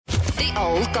The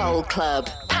Old Gold Club,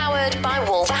 powered by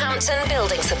Wolverhampton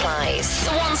Building Supplies.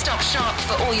 The one-stop shop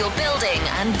for all your building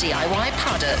and DIY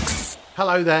products.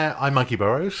 Hello there, I'm Mikey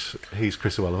Burrows. He's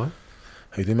Chris O'Wellaway.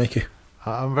 How you doing, Mikey?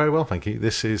 I'm very well, thank you.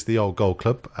 This is the Old Gold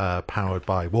Club, powered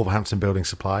by Wolverhampton Building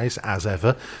Supplies, as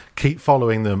ever. Keep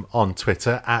following them on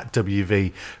Twitter, at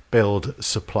WV Build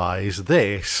Supplies.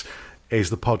 This is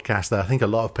the podcast that I think a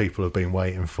lot of people have been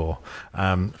waiting for.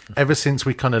 Ever since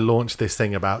we kind of launched this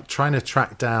thing about trying to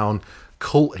track down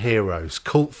cult heroes,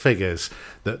 cult figures,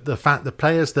 the fact the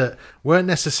players that weren't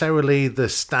necessarily the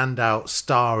standout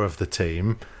star of the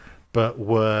team, but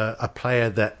were a player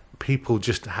that people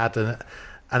just had an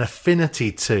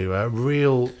affinity to, a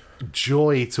real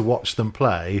joy to watch them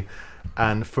play.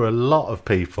 And for a lot of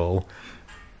people,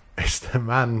 it's the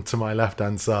man to my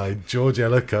left-hand side, George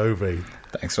Elokobi.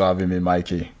 Thanks for having me,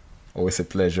 Mikey. Always a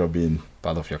pleasure being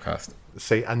part of your cast.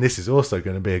 See, and this is also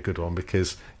going to be a good one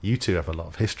because you two have a lot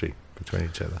of history between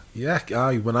each other. Yeah,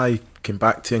 when I came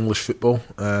back to English football,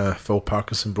 Phil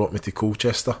Parkinson brought me to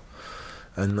Colchester.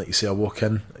 And like you say, I walk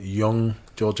in, young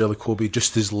George Elokobi,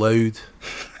 just as loud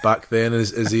back then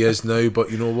as he is now.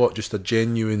 But you know what? Just a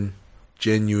genuine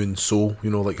soul.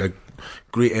 You know, like a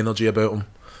great energy about him.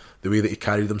 The way that he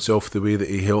carried himself, the way that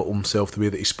he held himself, the way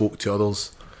that he spoke to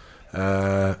others.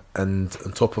 And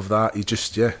on top of that,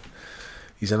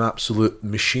 he's an absolute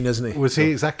machine, isn't he? Was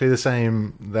he exactly the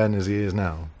same then as he is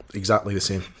now? Exactly the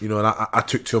same, you know. And I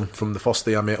took to him from the first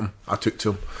day I met him. I took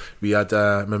to him. We had,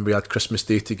 remember, we had Christmas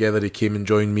Day together. He came and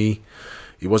joined me.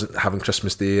 He wasn't having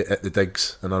Christmas Day at the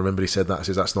digs, and I remember he said that. I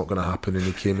says that's not going to happen, and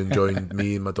he came and joined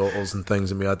me and my daughters and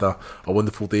things, and we had a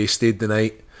wonderful day. Stayed the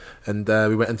night, and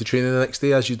we went into training the next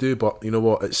day, as you do. But you know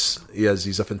what?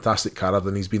 He's a fantastic character,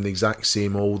 and he's been the exact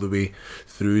same all the way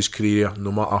through his career,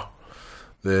 no matter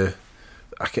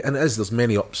and there's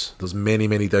many ups, there's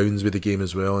many downs with the game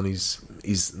as well, and he's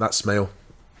that smile,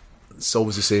 it's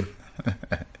always the same.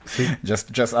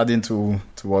 just adding to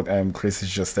what Chris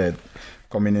has just said,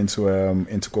 coming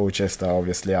into Colchester,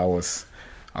 obviously I was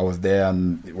there,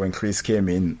 and when Chris came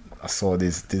in, I saw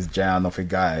this giant of a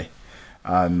guy,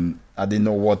 and I didn't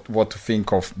know what to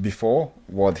think of before,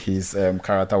 what his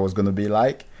character was going to be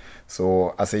like.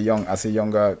 So as a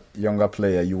younger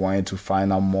player, you wanted to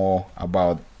find out more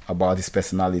about his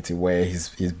personality, where he's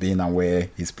been and where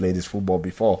he's played his football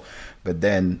before. But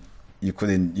then you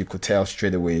could tell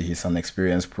straight away he's an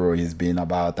experienced pro. He's been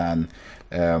about and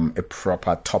a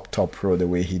proper top pro, the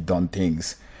way he done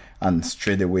things. And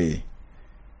straight away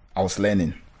I was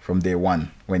learning from day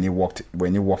one. When he walked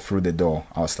through the door,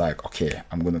 I was like, okay,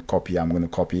 I'm gonna copy. He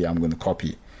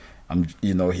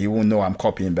won't know I'm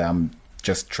copying, but I'm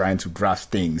just trying to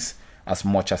grasp things as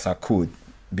much as I could.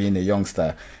 Being a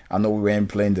youngster, I know we weren't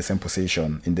playing in the same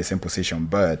position,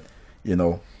 but you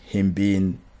know, him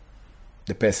being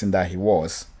the person that he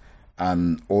was,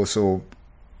 and also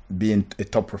being a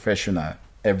top professional,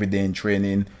 every day in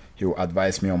training, he'll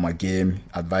advise me on my game,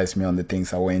 advise me on the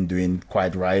things I weren't doing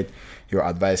quite right. He'll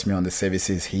advise me on the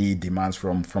services he demands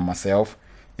from myself.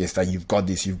 It's like, you've got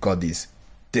this.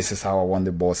 This is how I want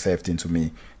the ball served into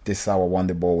me. This is how I want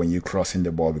the ball when you crossing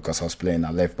the ball, because I was playing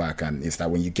at left back, and it's that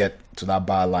when you get to that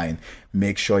bar line,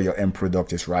 make sure your end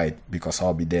product is right, because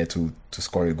I'll be there to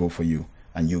score a goal for you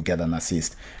and you get an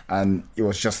assist. And it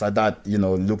was just like that, you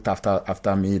know, looked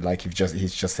after me, like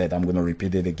he's just said, I'm going to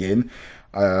repeat it again.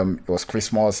 It was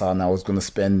Christmas, and I was going to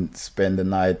spend the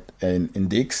night in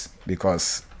Dick's,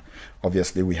 because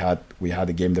obviously we had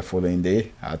a game the following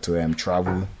day. I had to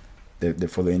travel. The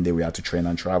following day we had to train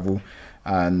and travel,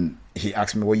 and he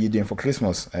asked me, what are you doing for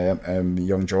Christmas,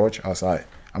 young George? I was like,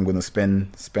 I'm going to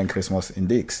spend Christmas in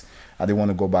Dick's. I didn't want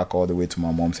to go back all the way to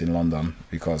my mom's in London,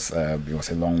 because it was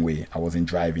a long way. I wasn't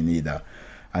driving either.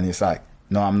 And he's like,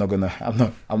 no, I'm not gonna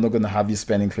have you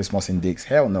spending Christmas in Dick's.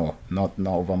 Hell no, not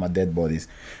over my dead bodies.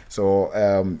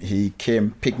 So he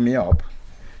came, pick me up.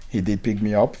 He did pick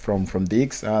me up from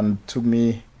Dick's and took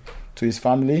me to his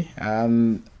family,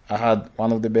 and I had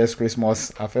one of the best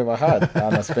Christmas I've ever had,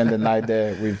 and I spent the night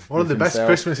there with one of the best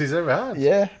Christmas he's ever had.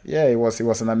 Yeah, it was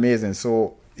an amazing.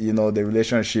 So you know, the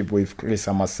relationship with Chris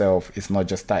and myself, it's not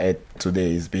just started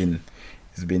today. It's been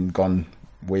gone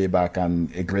way back,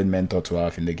 and a great mentor to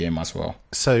have in the game as well.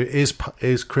 So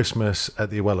is Christmas at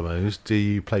the Wellermoos? Do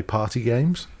you play party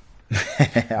games?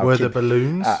 Were there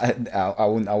balloons? I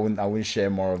wouldn't share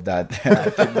more of that.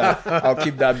 I'll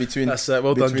keep that between. That's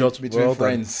well done, George. Between well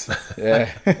friends. Done.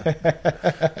 Yeah.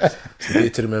 It's a day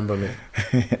to remember, mate.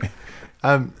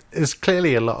 There's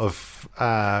clearly a lot of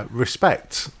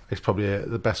respect. Is probably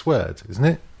the best word, isn't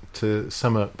it, to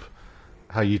sum up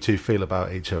how you two feel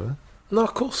about each other? No,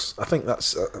 of course. I think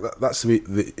that's the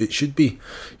way it should be.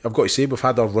 I've got to say, we've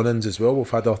had our run-ins as well. We've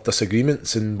had our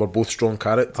disagreements, and we're both strong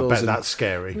characters. I bet and that's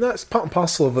scary. That's part and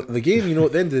parcel of the game. You know,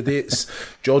 at the end of the day, it's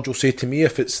George will say to me,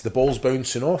 if it's the ball's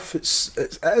bouncing off, it's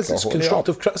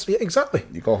constructive criticism. Yeah, exactly.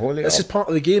 You got to hold it This up. is part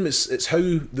of the game. It's how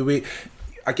the way,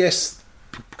 I guess,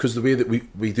 because the way that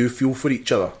we do feel for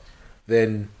each other,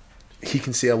 then he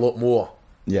can say a lot more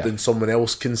than someone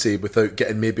else can say without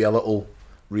getting maybe a little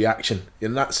reaction,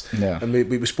 and and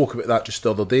we spoke about that just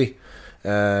the other day.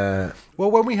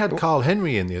 Well, when we had Carl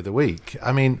Henry in the other week,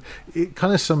 I mean, it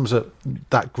kind of sums up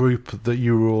that group that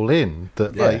you were all in.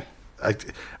 That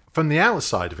from the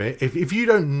outside of it, if you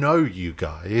don't know you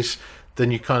guys,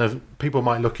 then you kind of, people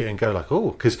might look at it and go like,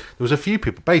 oh, because there was a few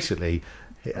people basically.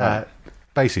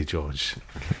 Basically, George,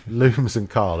 Looms and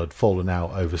Carl had fallen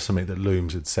out over something that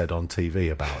Looms had said on TV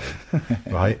about him,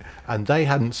 right? And they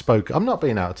hadn't spoken. I'm not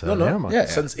being out to them, am I?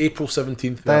 Since April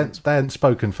 17th. They hadn't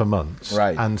spoken for months.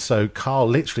 Right. And so Carl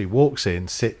literally walks in,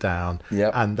 sit down,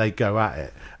 and they go at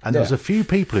it. And there was a few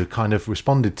people who kind of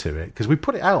responded to it, because we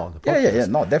put it out on the podcast. Yeah,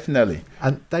 no, definitely.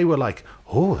 And they were like,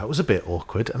 oh, that was a bit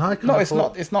awkward. And I kind of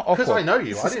thought, it's not awkward. Because I know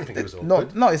you, I didn't think it was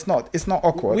awkward. No, it's not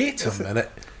awkward. Wait a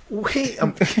minute. Wait,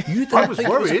 you I was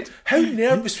worried. How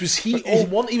nervous was he?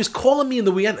 He was calling me in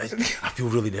the way in. I feel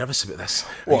really nervous about this.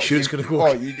 Are you sure it's going to go?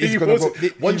 It's going to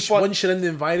go. Once you're in the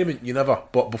environment, you never.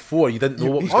 But before, you didn't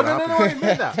know what was going to happen. No, I didn't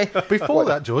mean that. Before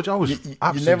that, George, I was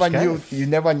absolutely scared. You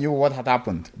never knew what had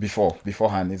happened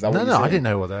beforehand. Is that what No, I didn't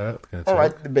know what they were going to All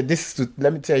right, but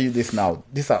let me tell you this now.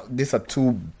 These are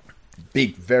two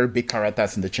very big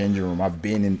characters in the changing room. I've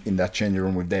been in that changing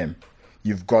room with them.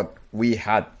 We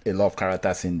had a lot of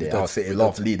characters in there. I'll say a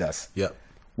lot of leaders. Yeah.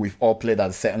 We've all played at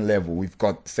a certain level. We've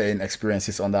got certain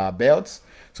experiences under our belts.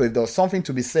 So if there was something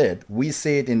to be said, we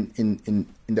say it in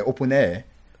the open air,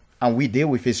 and we deal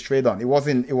with it straight on. It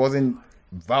wasn't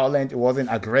violent. It wasn't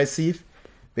aggressive.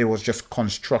 It was just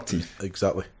constructive.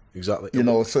 Exactly. You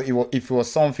know, so if it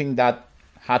was something that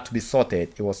had to be sorted,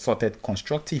 it was sorted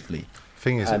constructively.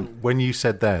 Thing is, when you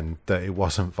said then that it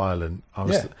wasn't violent, I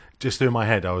was just through my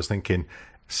head, I was thinking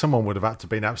someone would have had to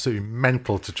been absolutely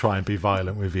mental to try and be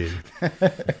violent with you.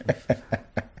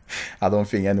 I don't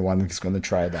think anyone is going to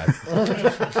try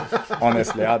that.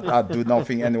 Honestly, I do not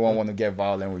think anyone want to get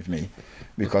violent with me,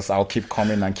 because I'll keep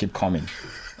coming,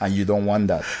 and you don't want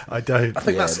that. I don't. I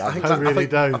think I really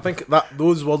don't. I think that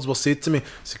those words were said to me.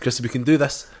 So, Chris, we can do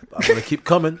this. I'm going to keep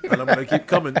coming, and I'm going to keep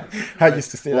coming. I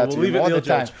used to say that to leave him it all there, the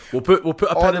time. George. We'll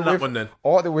put a pin in that one then.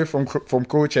 All the way from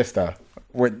Colchester.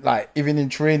 With, like, even in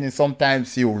training,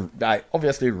 sometimes you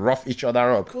obviously rough each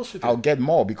other up. Of course you do. I'll get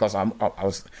more because I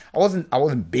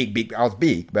wasn't big. I was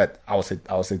big, but I was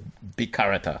a big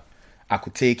character. I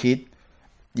could take it.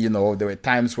 You know, there were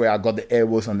times where I got the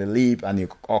elbows on the lip and he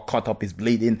all cut up, his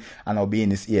bleeding, and I'll be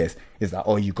in his ears. It's like,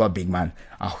 oh, you got big man.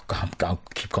 I'll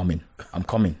keep coming. I'm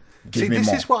coming. Give me this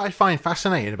more. is what I find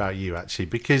fascinating about you, actually,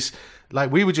 because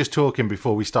like we were just talking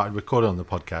before we started recording on the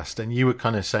podcast, and you were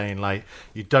kind of saying like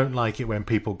you don't like it when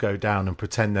people go down and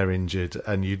pretend they're injured,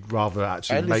 and you'd rather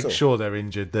actually make sure they're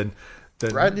injured than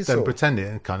pretend it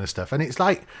and kind of stuff. And it's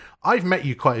like I've met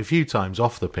you quite a few times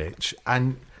off the pitch,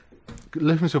 and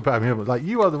Looms will back me up. Like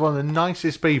you are one of the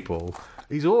nicest people.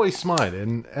 He's always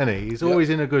smiling, and he's always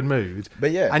in a good mood.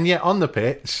 But yeah, and yet on the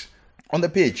pitch,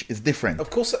 it's different. Of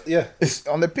course, yeah. It's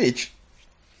on the pitch.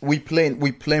 We playing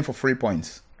for 3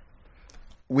 points.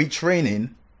 We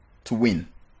training to win.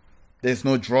 There's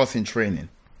no draws in training.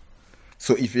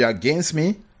 So if you're against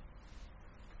me,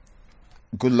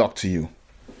 good luck to you.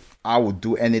 I will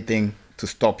do anything to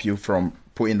stop you from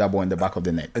putting that ball in the back of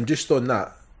the net. And just on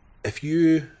that, if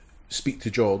you speak to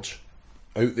George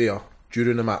out there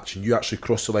during a match and you actually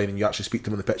cross the line and you actually speak to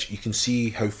him on the pitch, you can see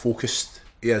how focused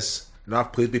he is. And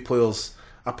I've played with players.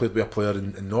 I played with a player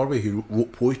in Norway who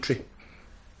wrote poetry,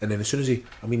 and then as soon as he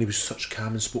was such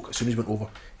calm and spoke. As soon as he went over,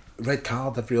 red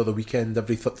card every other weekend,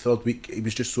 every third week, he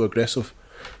was just so aggressive.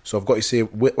 So I've got to say,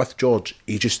 with George,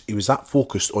 he was that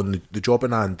focused on the job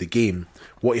in hand, the game,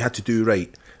 what he had to do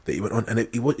right, that he went on, and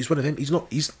he's one of them.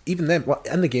 He's even them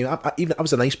in the game. I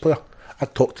was a nice player.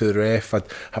 I'd talk to the ref. I'd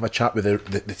have a chat with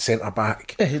the centre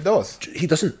back. Yeah, he does. He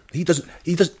doesn't.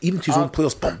 Even to his own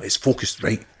players, it's focused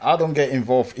right. I don't get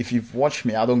involved. If you've watched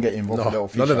me, I don't get involved with the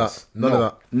officials.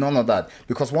 None of that.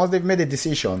 Because once they've made a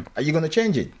decision, are you going to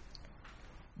change it?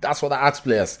 That's what I ask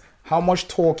players. How much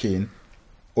talking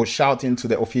or shouting to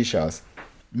the officials?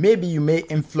 Maybe you may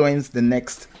influence the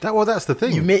next. That's the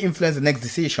thing. You may influence the next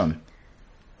decision.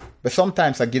 But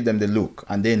sometimes I give them the look,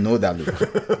 and they know that look.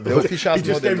 The officials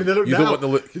know the look. You don't want the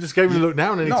look. You just gave me the look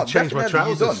now, and I need to change my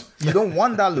trousers. You don't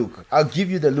want that look. I'll give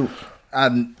you the look,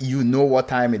 and you know what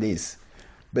time it is.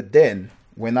 But then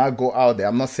when I go out there,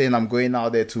 I'm not saying I'm going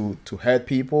out there to hurt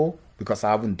people, because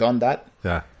I haven't done that.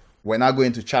 Yeah. When I go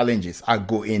into challenges, I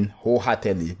go in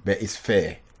wholeheartedly, but it's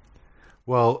fair.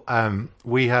 Well,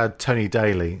 we had Tony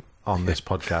Daly on this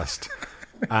podcast,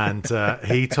 and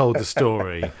he told the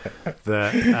story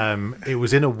that it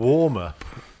was in a warm-up,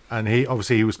 and he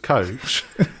was coach,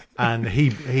 and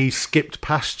he skipped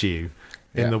past you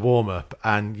in the warm-up,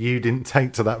 and you didn't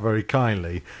take to that very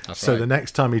kindly. So the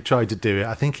next time he tried to do it,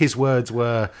 I think his words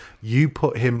were, you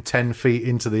put him 10 feet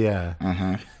into the air.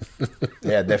 Mm-hmm.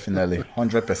 Yeah, definitely.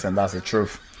 100%, that's the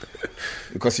truth.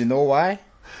 Because you know why?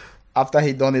 After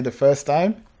he done it the first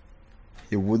time,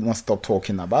 he would not stop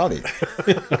talking about it.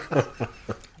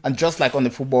 And just like on the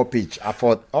football pitch, I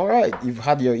thought, all right, you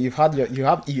had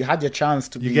your chance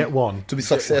to get one. To be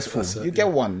successful. You get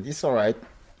one. It's all right.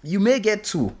 You may get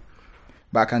two.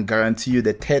 But I can guarantee you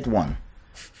the third one,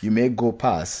 you may go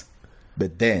past,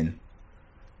 but then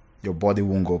your body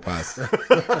won't go past.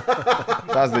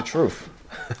 That's the truth.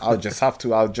 I'll just have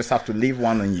to leave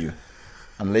one on you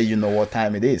and let you know what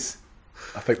time it is.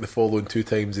 I think the following 2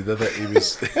 times he did it, he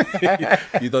was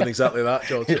you done exactly that,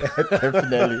 George. Yeah,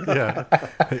 definitely.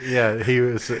 Yeah,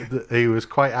 he was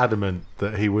quite adamant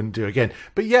that he wouldn't do it again.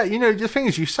 But yeah, the thing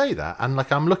is, you say that, and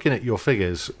like I'm looking at your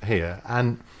figures here,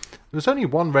 and there was only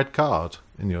 1 red card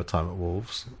in your time at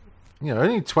Wolves.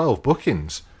 Only 12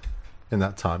 bookings in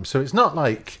that time. So it's not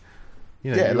like,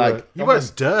 you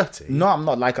weren't dirty. No, I'm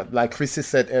not. Like Chrissy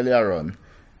said earlier on,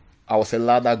 I was a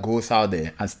lad that goes out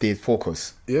there and stays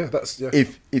focused. Yeah, that's... Yeah.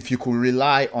 If you could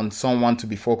rely on someone to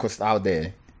be focused out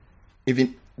there,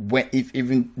 even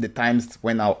the times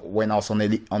when I was on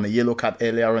a yellow card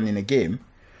earlier on in the game,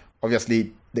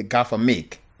 obviously the gaffer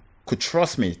Mick could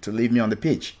trust me to leave me on the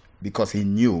pitch because he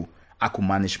knew I could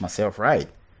manage myself right.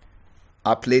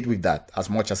 I played with that. As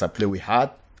much as I play with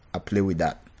heart, I play with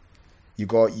that. You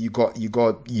got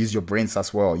to use your brains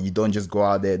as well. You don't just go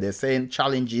out there. They're saying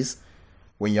challenges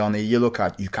when you're on a yellow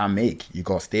card you can't make. You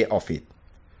got to stay off it.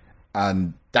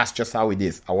 And that's just how it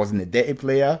is. I wasn't a dirty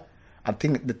player. I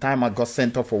think the time I got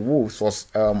sent off for Wolves was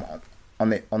on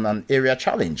an area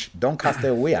challenge. Doncaster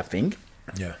away, I think.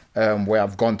 Yeah. Where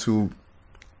I've gone to.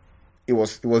 It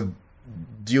was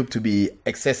due to be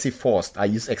excessive force. I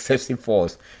used excessive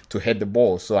force to head the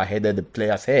ball, so I headed the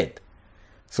player's head.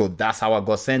 So that's how I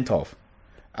got sent off.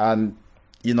 And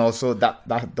so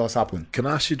that does happen. Can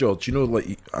I ask you, George,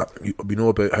 we know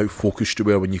about how focused you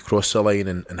were when you crossed the line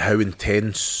and how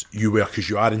intense you were, because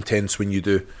you are intense when you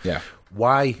do. Yeah.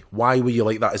 Why were you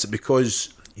like that? Is it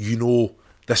because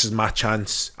this is my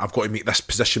chance, I've got to make this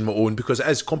position my own? Because it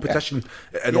is competition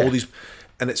and all these...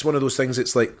 And it's one of those things,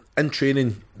 it's like, in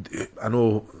training, I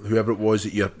know whoever it was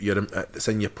that it's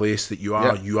in your place, that you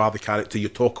are the character, you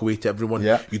talk away to everyone,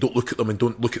 you don't look at them and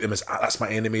don't look at them as, that's my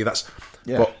enemy,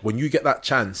 But when you get that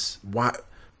chance, why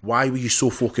were you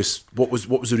so focused? What was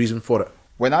the reason for it?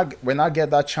 When I get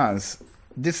that chance,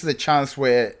 this is a chance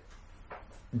where,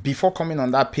 before coming on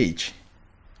that pitch,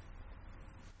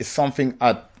 it's something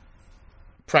I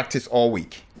practice all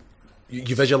week.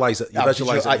 You visualize it.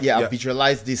 I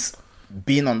visualize this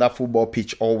being on that football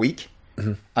pitch all week,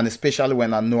 and especially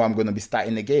when I know I'm going to be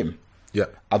starting the game. Yeah,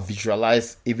 I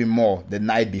visualize even more the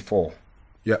night before.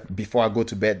 Yeah, before I go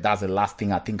to bed, that's the last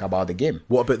thing I think about the game.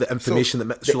 What about the information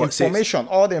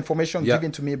all the information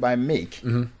given to me by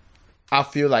Mick? I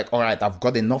feel like, all right, I've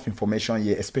got enough information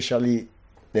here, especially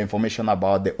the information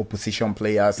about the opposition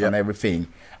players and everything,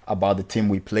 about the team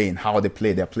we play and how they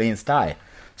play, their playing style.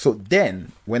 So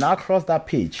then, when I cross that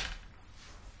pitch,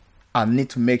 I need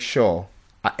to make sure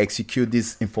I execute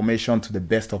this information to the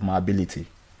best of my ability,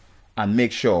 and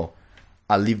make sure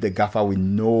I leave the gaffer with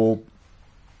no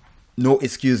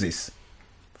excuses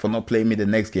for not playing me the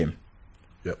next game.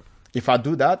 Yep. If I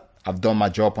do that, I've done my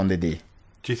job on the day.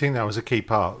 Do you think that was a key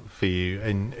part for you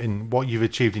in what you've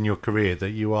achieved in your career,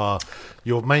 that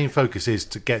your main focus is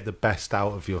to get the best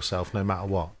out of yourself no matter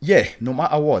what? Yeah, no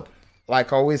matter what.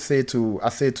 Like I always say to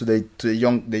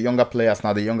the younger players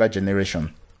now, the younger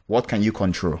generation, what can you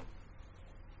control?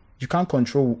 You can't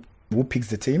control who picks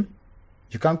the team.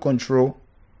 You can't control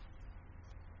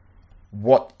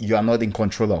what you are not in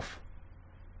control of.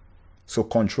 So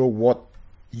control what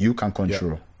you can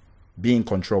control. Be in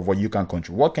control of what you can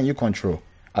control. What can you control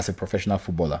as a professional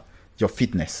footballer? Your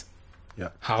fitness. Yeah.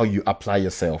 How you apply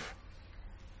yourself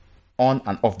on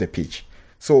and off the pitch.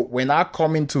 So when I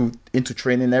come into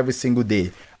training every single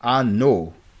day, I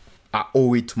know I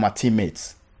owe it to my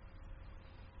teammates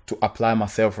to apply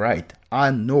myself right.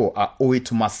 I know I owe it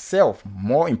to myself,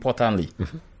 more importantly,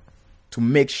 to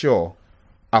make sure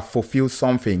I fulfill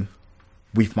something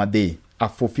with my day. I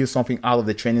fulfill something out of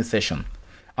the training session.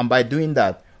 And by doing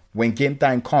that, when game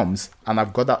time comes and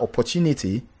I've got that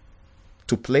opportunity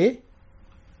to play,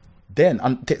 then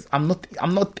I'm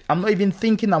not even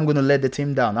thinking I'm going to let the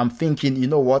team down. I'm thinking, you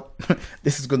know what,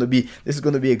 this is going to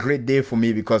be a great day for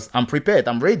me because I'm prepared.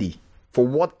 I'm ready for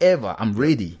whatever. I'm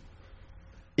ready.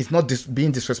 It's not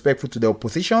being disrespectful to the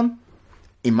opposition.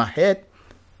 In my head,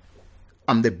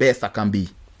 I'm the best I can be.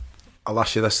 I'll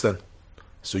ask you this then.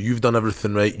 So you've done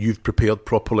everything right. You've prepared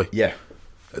properly. Yeah.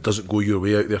 It doesn't go your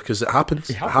way out there because it happens.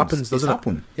 It happens, doesn't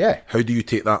it? Yeah. How do you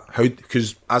take that?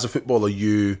 Because as a footballer,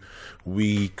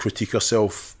 we critique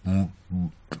ourselves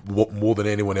more than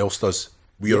anyone else does.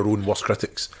 We are our own worst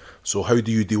critics. So how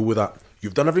do you deal with that?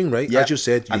 You've done everything right, as you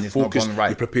said. You focused.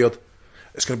 Right. You prepared.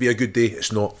 It's going to be a good day.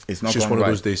 It's not. It's just one of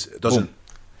those days. It doesn't. Boom.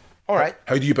 All right.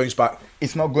 How do you bounce back?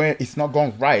 It's not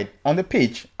going right on the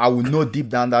pitch. I will know deep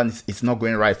down that it's not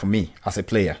going right for me as a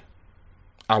player.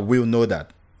 I will know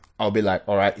that. I'll be like,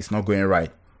 all right, it's not going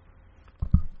right,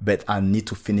 but I need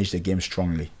to finish the game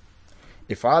strongly.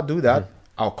 If I do that,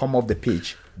 I'll come off the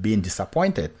pitch being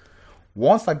disappointed.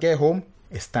 Once I get home,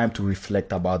 it's time to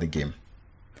reflect about the game.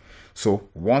 So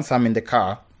once I'm in the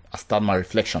car, I start my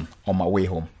reflection on my way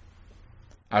home.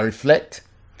 I reflect,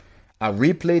 I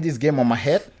replay this game on my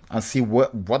head and see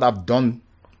what I've done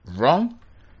wrong.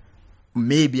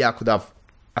 Maybe I could have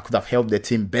helped the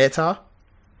team better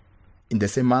in the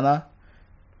same manner.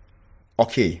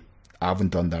 Okay, I haven't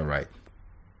done that right.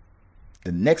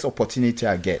 The next opportunity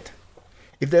I get,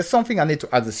 if there's something I need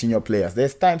to ask the senior players,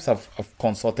 there's times I've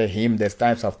consulted him, there's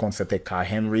times I've consulted Carl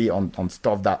Henry on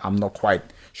stuff that I'm not quite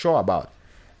sure about.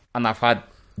 And I've had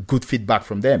good feedback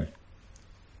from them.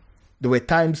 There were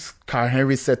times Carl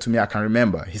Henry said to me, I can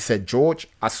remember, he said, George,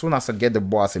 as soon as I get the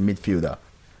ball as a midfielder,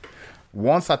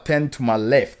 once I turn to my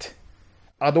left,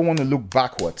 I don't want to look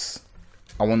backwards.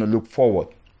 I want to look forward.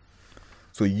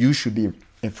 So you should be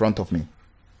in front of me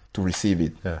to receive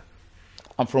it. Yeah.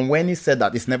 And from when he said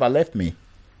that, it's never left me.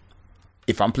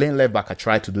 If I'm playing left back, I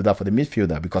try to do that for the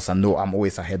midfielder because I know I'm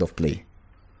always ahead of play.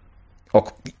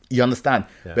 You understand?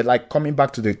 Yeah. But like coming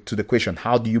back to the question,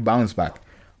 how do you bounce back?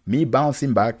 Me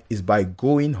bouncing back is by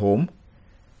going home,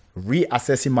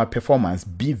 reassessing my performance,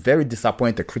 be very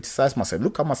disappointed, criticize myself,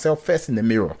 look at myself first in the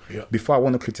mirror. Yeah. Before I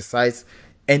want to criticize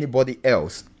anybody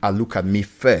else, I look at me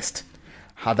first.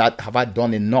 Have I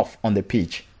done enough on the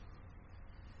pitch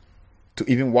to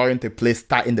even warrant a play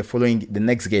start in the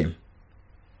next game?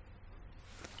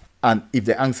 And if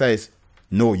the answer is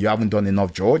no, you haven't done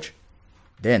enough, George,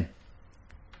 then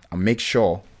I make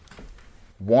sure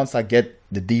once I get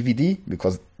the DVD,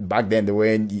 because back then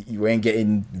you weren't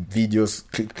getting videos,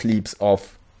 clips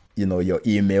of your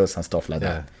emails and stuff like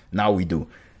that. Now we do.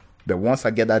 But once I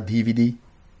get that DVD,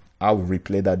 I will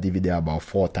replay that DVD about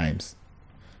 4 times.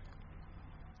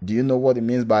 Do you know what it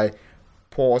means by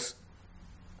pause,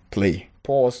 play,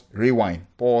 pause, rewind,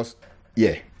 pause?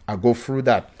 Yeah, I go through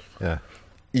that. Yeah.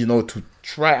 To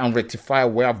try and rectify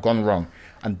where I've gone wrong.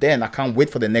 And then I can't wait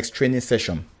for the next training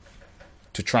session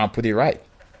to try and put it right.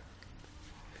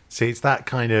 See, it's that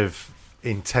kind of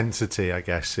intensity, I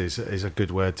guess, is a good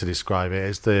word to describe it.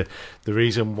 It's the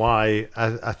reason why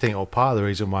I think, or part of the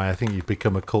reason why I think you've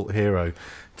become a cult hero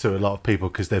to a lot of people,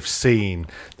 because they've seen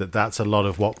that's a lot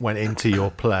of what went into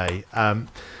your play.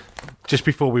 Just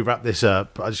before we wrap this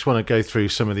up, I just want to go through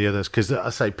some of the others, because I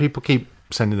say people keep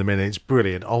sending them in. It's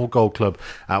brilliant. Old Gold Club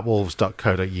at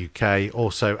wolves.co.uk,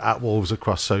 also at Wolves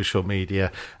across social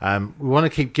media. We want to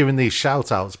keep giving these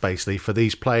shout outs basically for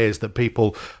these players that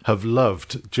people have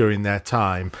loved during their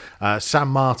time. Sam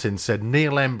Martin said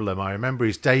Neil Emblem, I remember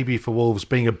his debut for Wolves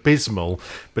being abysmal,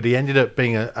 but he ended up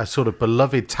being a sort of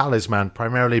beloved talisman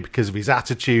primarily because of his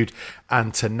attitude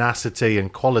and tenacity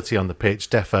and quality on the pitch.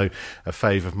 Defo, a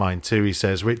fave of mine too. He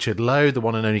says Richard Lowe, the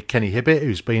one and only Kenny Hibbett,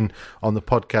 who's been on the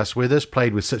podcast with us,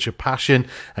 played with such a passion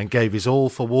and gave his all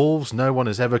for Wolves. No one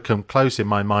has ever come close in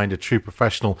my mind, a true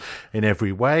professional in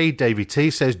every way. Davey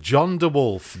T says John de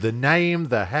Wolf, the name,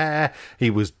 the hair, he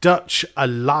was Dutch, a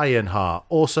Lionheart.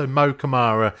 Also Mo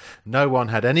Kamara, no one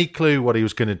had any clue what he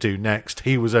was going to do next.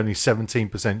 He was only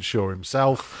 17% sure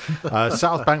himself.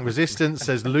 South Bank Resistance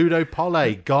says Ludo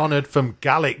Polle, garnered from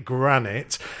Gallic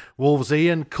granite. Wolves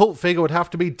Ian, cult figure would have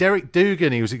to be Derek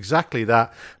Dougan. He was exactly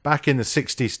that. Back in the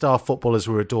 60s, star footballers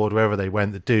were adored wherever they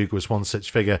went. The Doug was one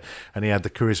such figure, and he had the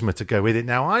charisma to go with it.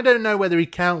 Now, I don't know whether he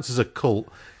counts as a cult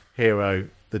hero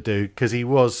the dude, because he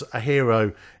was a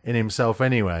hero in himself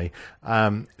anyway.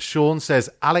 Sean says,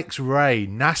 Alex Ray,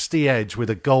 nasty edge with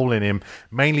a goal in him,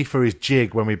 mainly for his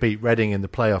jig when we beat Reading in the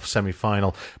playoff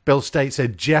semi-final. Bill State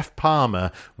said, Jeff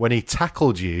Palmer, when he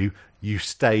tackled you, you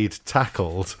stayed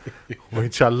tackled,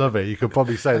 which I love it. You could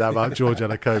probably say that about George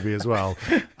Elokobi as well.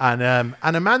 And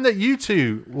a man that you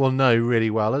two will know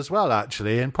really well as well,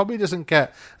 actually, and probably doesn't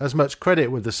get as much credit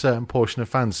with a certain portion of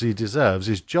fans as he deserves,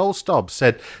 is Joel Stobbs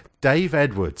said, Dave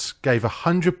Edwards gave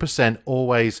 100%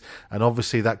 always, and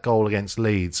obviously that goal against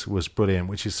Leeds was brilliant,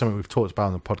 which is something we've talked about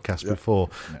on the podcast before,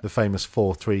 the famous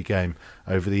 4-3 game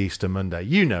over the Easter Monday.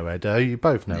 You know Edo, you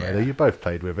both know Edo, you both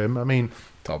played with him. I mean,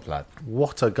 top lad.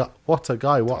 What a guy,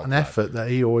 what an effort that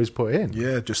he always put in.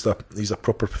 Yeah, he's a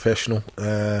proper professional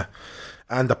and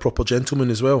a proper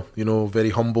gentleman as well, you know, very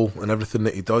humble in everything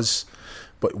that he does,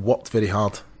 but worked very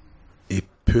hard. He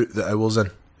put the hours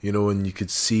in. You know, and you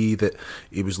could see that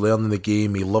he was learning the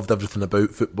game. He loved everything about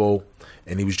football,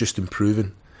 and he was just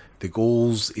improving. The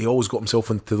goals, he always got himself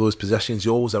into those positions. He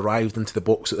always arrived into the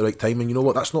box at the right time. And you know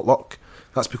what? That's not luck.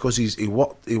 That's because he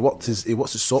worked his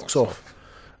socks off.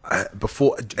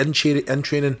 Before in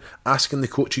training, asking the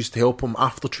coaches to help him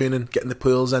after training, getting the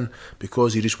players in,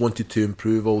 because he just wanted to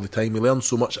improve all the time. He learned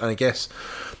so much, and I guess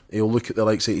he'll look at the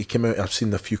likes that he came out. I've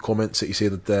seen a few comments that he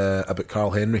said about Carl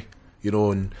Henry. You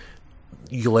know, and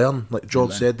you learn, like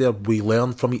George said there, we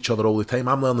learn from each other all the time.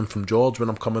 I'm learning from George when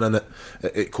I'm coming in at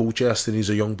Colchester and he's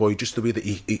a young boy, just the way that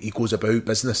he goes about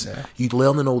business. You're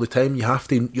learning all the time. You have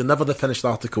to. You're never the finished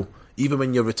article. Even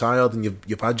when you're retired and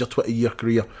you've had your 20-year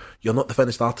career, you're not the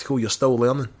finished article. You're still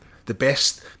learning. The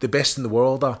best in the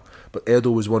world are. But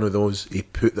Edo was one of those. He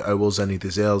put the hours in. He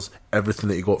deserves everything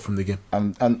that he got from the game.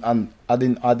 And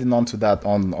adding on to that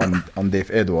on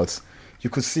Dave Edwards, you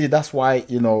could see that's why,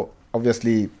 you know,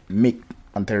 obviously Mick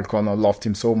and Terry Connor loved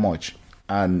him so much,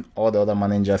 and all the other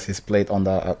managers he's played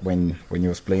under when he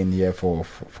was playing here for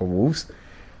Wolves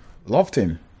loved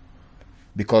him,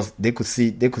 because they could see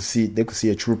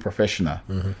a true professional.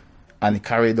 And he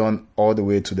carried on all the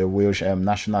way to the Welsh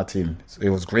national team. So it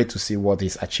was great to see what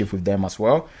he's achieved with them as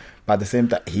well. But at the same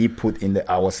time, he put in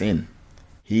the hours in.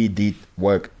 He did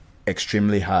work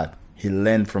extremely hard. He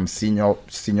learned from senior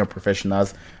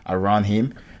professionals around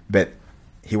him, but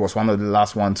he was one of the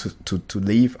last ones to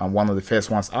leave and one of the first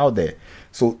ones out there.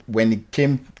 So when it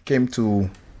came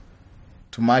to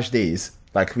match days,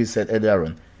 like we said earlier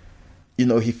on, you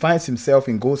know, he finds himself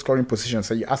in goal scoring position.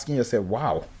 So you're asking yourself,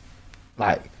 wow,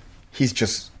 like he's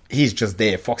just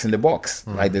there, fox in the box,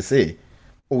 like they say.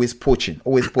 Always poaching.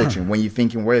 When you're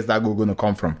thinking, where is that goal going to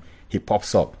come from? He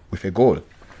pops up with a goal.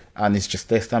 And it's just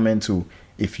testament to,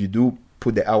 if you do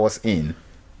put the hours in,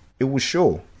 it will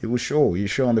show. You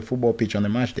show on the football pitch on the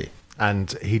match day.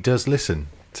 And he does listen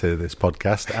to this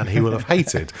podcast, and he will have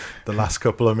hated the last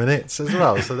couple of minutes as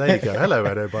well. So there you go. Hello,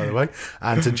 Edo, by the way.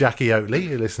 And to Jackie Oatley,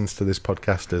 who listens to this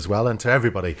podcast as well, and to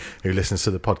everybody who listens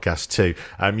to the podcast too.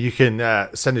 You can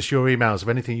send us your emails of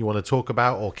anything you want to talk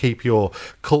about, or keep your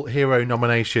cult hero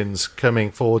nominations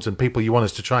coming forwards and people you want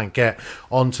us to try and get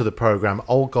onto the programme.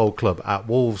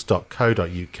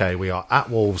 oldgoldclub@wolves.co.uk. We are at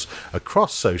Wolves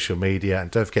across social media,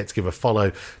 and don't forget to give a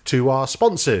follow to our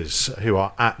sponsors, who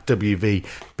are at WV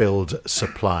Build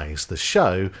Supplies. The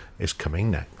show is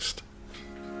coming next.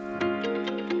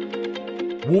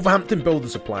 Wolverhampton Building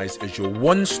Supplies is your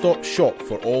one-stop shop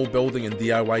for all building and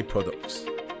DIY products.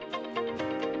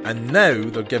 And now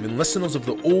they're giving listeners of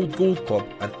the Old Gold Club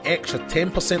an extra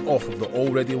 10% off of the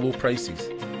already low prices.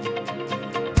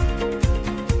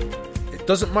 It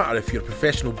doesn't matter if you're a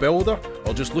professional builder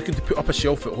or just looking to put up a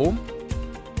shelf at home.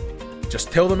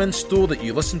 Just tell them in store that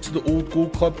you listen to the Old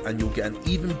Gold Club and you'll get an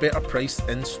even better price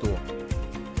in store.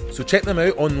 So check them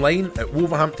out online at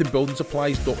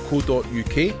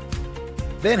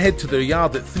wolverhamptonbuildingsupplies.co.uk. Then head to their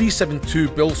yard at 372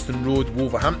 Bilston Road,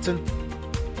 Wolverhampton,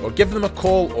 or give them a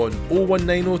call on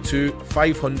 01902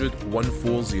 500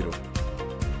 140.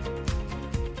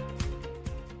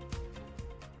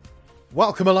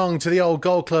 Welcome along to the Old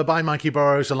Gold Club. I'm Mikey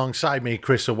Burrows, alongside me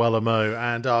Chris Owellamo,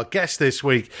 and our guest this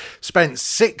week spent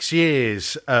 6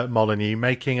 years at Molineux,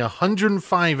 making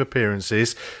 105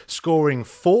 appearances, scoring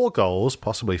 4 goals,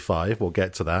 possibly 5, we'll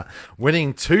get to that,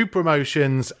 winning 2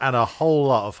 promotions and a whole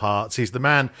lot of hearts. He's the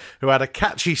man who had a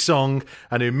catchy song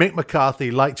and who Mick McCarthy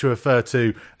liked to refer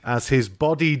to as his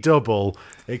body double.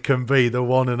 It can be the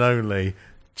one and only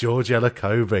George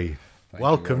Elokobi.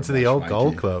 Welcome to the Old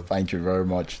Gold Club. Thank you very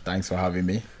much. Thanks for having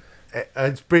me.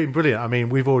 It's been brilliant. I mean,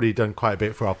 we've already done quite a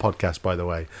bit for our podcast, by the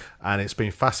way, and it's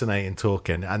been fascinating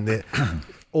talking. And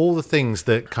all the things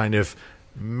that kind of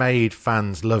made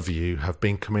fans love you have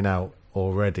been coming out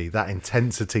already. That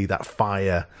intensity, that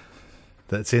fire,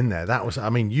 that's in there. That was, I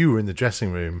mean, you were in the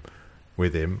dressing room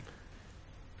with him.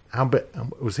 How big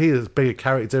was he? As big a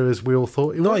character as we all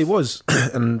thought he was? No, he was,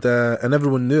 and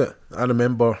everyone knew it. I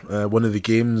remember one of the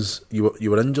games you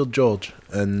were injured, George,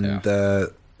 and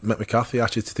Mick McCarthy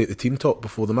asked you to take the team talk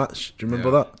before the match. Do you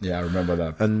remember that? Yeah, I remember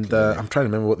that. And I'm trying to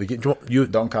remember what the game. You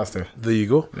Doncaster. There you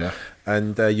go. Yeah,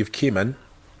 and you've came in.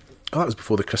 Oh, that was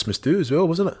before the Christmas do as well,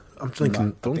 wasn't it? I'm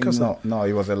thinking Doncaster. No,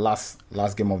 it was the last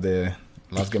game of the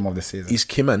season. He's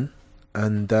came in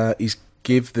and he's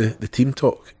gave the team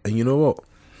talk, and you know what?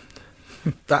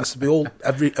 That's all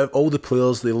the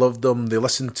players, they loved him, they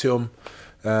listened to him,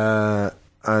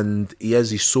 and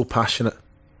he's so passionate.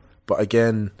 But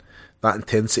again, that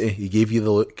intensity, he gave you the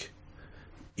look,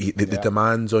 the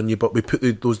demands on you. But we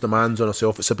put those demands on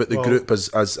ourselves. It's about the group as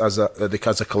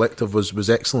a collective was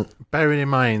excellent. Bearing in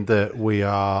mind that we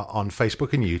are on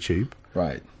Facebook and YouTube,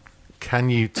 right? Can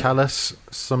you tell us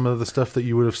some of the stuff that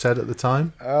you would have said at the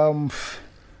time?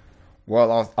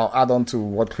 Well, I'll add on to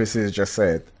what Chris has just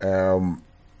said. Going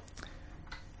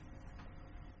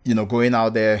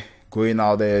out there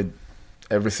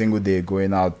every single day,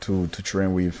 going out to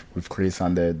train with Chris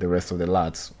and the rest of the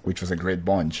lads, which was a great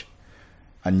bunch.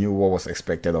 I knew what was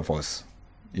expected of us.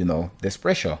 There's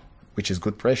pressure, which is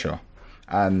good pressure.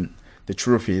 And the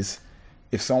truth is,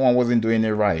 if someone wasn't doing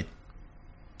it right,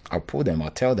 I'll pull them.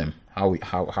 I'll tell them how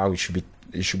it should be.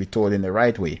 It should be told in the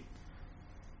right way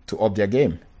to up their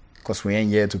game. Because we ain't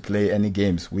here to play any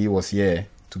games. We was here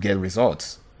to get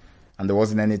results. And there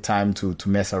wasn't any time to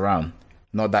mess around.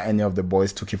 Not that any of the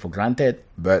boys took it for granted,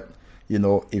 but,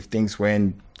 if things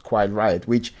went quite right,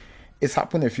 which it's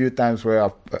happened a few times where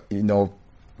I've,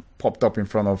 popped up in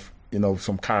front of,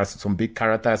 some big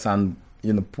characters and,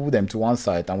 pulled them to one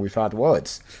side and we've had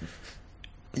words.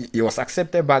 It was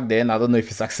accepted back then. I don't know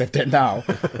if it's accepted now.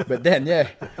 But then,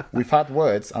 we've had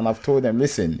words and I've told them,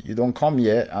 listen, you don't come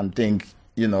here and think,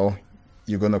 you're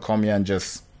going to come here and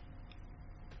just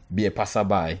be a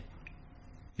passerby.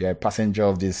 You're a passenger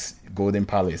of this Golden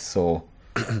Palace. So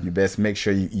you best make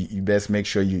sure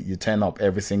you turn up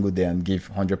every single day and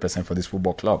give 100% for this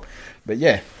football club. But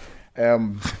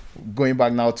going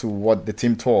back now to what the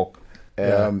team talk.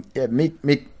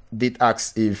 Mick did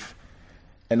ask if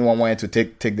anyone wanted to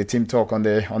take the team talk on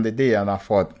the day, and I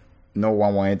thought no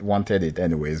one wanted it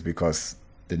anyways because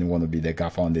they didn't want to be the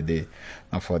gaffer on the day.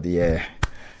 I thought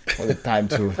all the time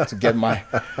to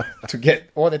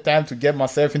get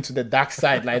myself into the dark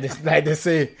side, like they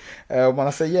say. When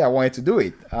I say I wanted to do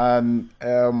it, and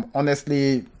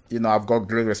honestly, I've got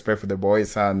great respect for the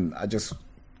boys, and I just,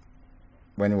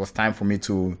 when it was time for me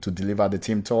to deliver the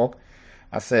team talk,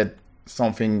 I said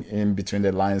something in between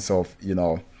the lines of,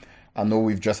 I know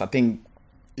I think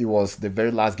it was the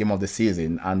very last game of the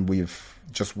season, and we've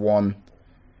just won.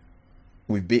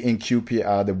 We've beaten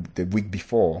QPR the week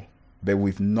before, but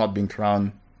we've not been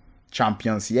crowned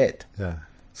champions yet. Yeah.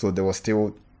 So there was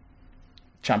still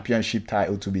championship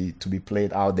title to be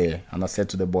played out there. And I said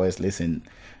to the boys, listen,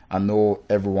 I know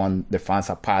the fans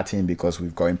are partying because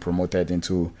we've gotten promoted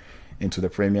into the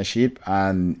Premiership,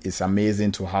 and it's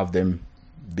amazing to have them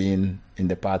being in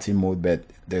the party mode, but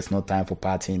there's no time for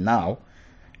partying now.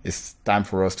 It's time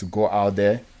for us to go out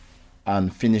there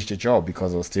and finish the job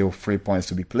because there's still 3 points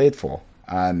to be played for.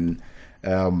 And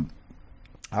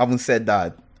having said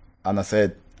that, and I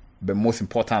said, but most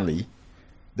importantly,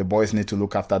 the boys need to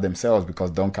look after themselves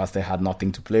because Doncaster had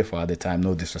nothing to play for at the time.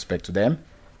 No disrespect to them,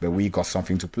 but we got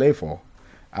something to play for.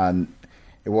 And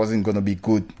it wasn't going to be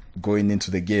good going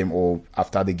into the game or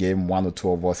after the game, one or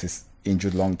two of us is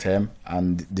injured long term.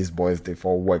 And these boys, the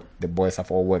boys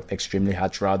have all worked extremely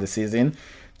hard throughout the season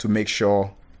to make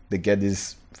sure they get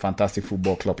this fantastic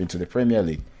football club into the Premier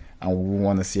League. And we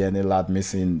want to see any lad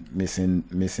missing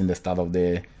the start of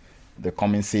the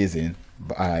coming season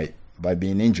by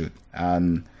being injured.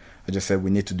 And I just said we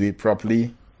need to do it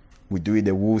properly. We do it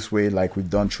the Wolves way, like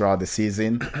we've done throughout the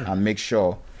season, and make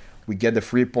sure we get the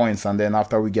 3 points. And then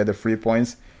after we get the 3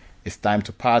 points, it's time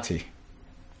to party.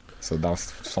 So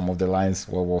that's some of the lines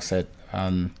were said.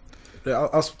 And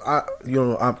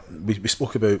we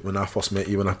spoke about when I first met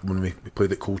you when we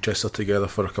played at Colchester together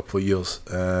for a couple of years.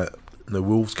 The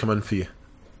Wolves come in for you.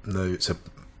 Now it's a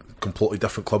completely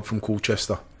different club from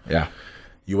Colchester. Yeah,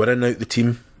 you were in and out the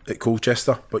team at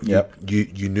Colchester, but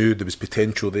you knew there was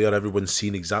potential there. Everyone's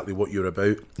seen exactly what you're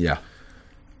about. Yeah.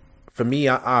 For me,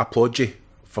 I applaud you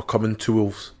for coming to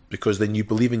Wolves because then you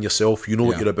believe in yourself. You know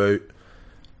what you're about,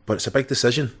 but it's a big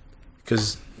decision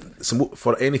because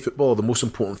for any footballer, the most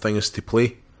important thing is to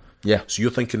play. Yeah. So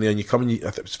you're thinking there, and you come in.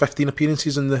 I think it was 15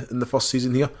 appearances in the first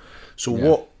season here.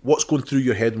 So what's going through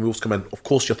your head when Wolves come in? Of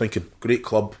course, you're thinking great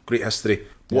club, great history,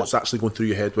 What's actually going through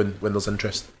your head when there's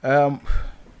interest?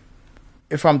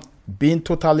 If I'm being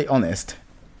totally honest,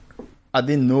 I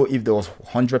didn't know if there was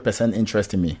 100%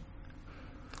 interest in me.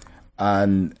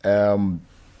 And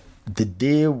the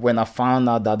day when I found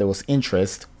out that there was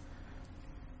interest,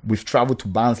 we've traveled to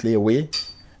Barnsley away,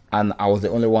 and I was the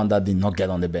only one that did not get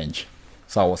on the bench.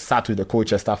 So I was sat with the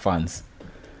Colchester fans.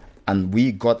 And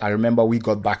I remember we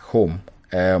got back home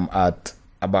at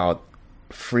about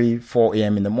 4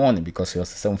 a.m. in the morning because it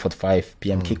was a 7:45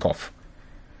 p.m. kickoff.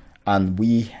 And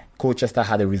Colchester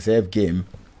had a reserve game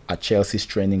at Chelsea's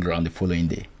training ground the following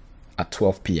day at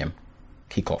 12 p.m.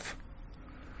 kickoff.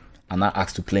 And I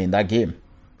asked to play in that game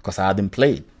because I hadn't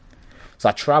played. So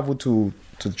I traveled to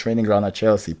the training ground at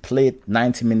Chelsea, played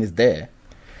 90 minutes there.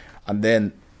 And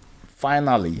then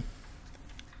finally,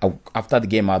 after the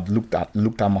game, I'd looked at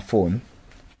my phone,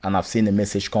 and I've seen a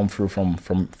message come through from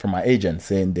my agent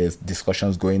saying there's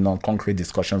concrete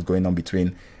discussions going on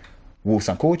between Wolves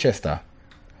and Colchester.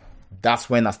 That's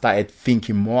when I started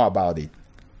thinking more about it.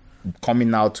 Coming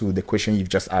now to the question you've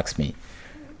just asked me,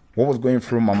 what was going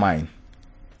through my mind?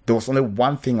 There was only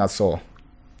one thing I saw: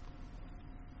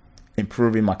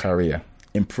 improving my career,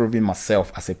 improving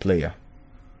myself as a player.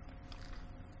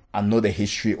 I know the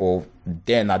history of,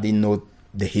 then I didn't know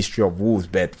the history of Wolves,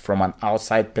 but from an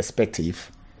outside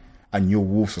perspective, I knew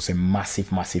Wolves was a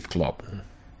massive, massive club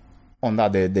under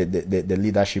the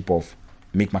leadership of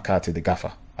Mick McCarthy, the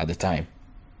gaffer at the time.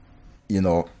 And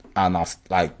I was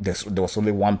like, there was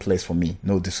only one place for me.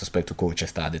 No disrespect to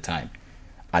Colchester at the time.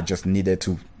 I just needed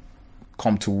to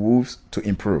come to Wolves to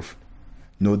improve.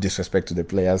 No disrespect to the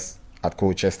players at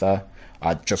Colchester.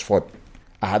 I just thought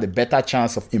I had a better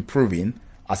chance of improving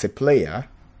as a player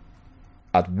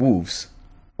at Wolves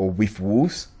or with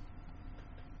Wolves.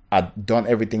 I'd done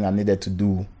everything I needed to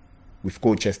do with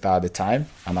Colchester at the time,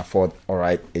 and I thought, all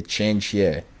right, a change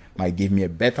here might give me a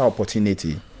better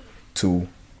opportunity to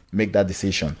make that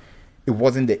decision. It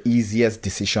wasn't the easiest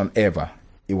decision ever.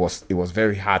 It was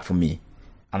very hard for me.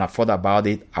 And I thought about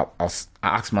it. I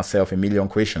asked myself a million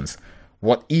questions.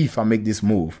 What if I make this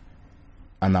move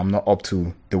and I'm not up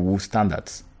to the Wolves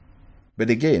standards? But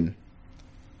again,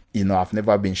 I've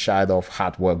never been shy of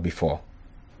hard work before.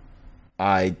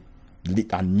 I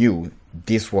knew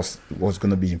this was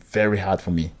going to be very hard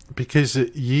for me. Because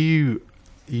you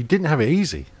didn't have it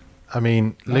easy. I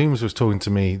mean, Looms was talking to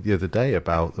me the other day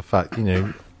about the fact,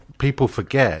 people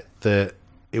forget that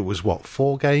it was,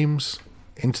 4 games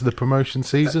into the promotion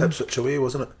season? Ipswich away,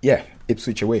 wasn't it? Yeah,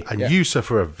 Ipswich away. And you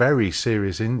suffer a very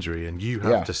serious injury, and you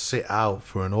have to sit out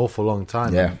for an awful long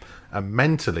time. Yeah. And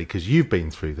mentally, because you've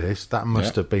been through this, that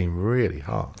must have been really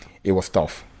hard. It was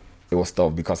tough. It was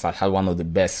tough because I had one of the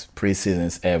best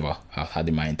pre-seasons ever I've had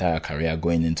in my entire career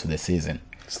going into the season.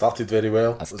 Started very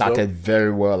well. I started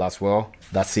very well as well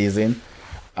that season.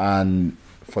 And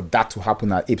for that to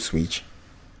happen at Ipswich,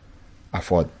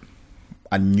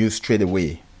 I knew straight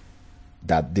away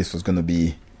that this was going to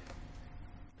be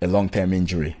a long-term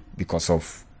injury because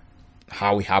of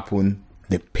how it happened,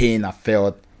 the pain I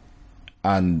felt,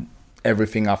 and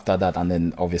everything after that. And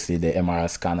then obviously the MRI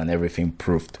scan and everything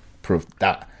proved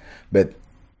that. But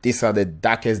these are the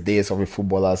darkest days of a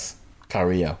footballer's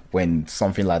career when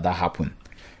something like that happened.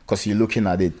 Because you're looking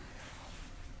at it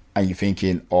and you're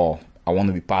thinking, I want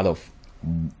to be part of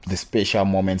the special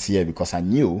moments here, because I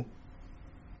knew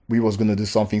we was going to do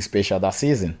something special that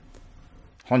season.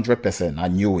 100%. I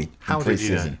knew it in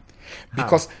pre-season.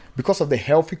 Because of the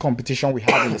healthy competition we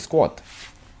had in the squad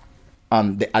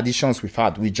and the additions we've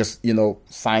had. We just,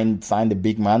 signed the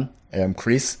big man,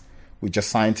 Chris. We just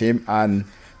signed him, and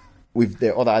with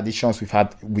the other additions we've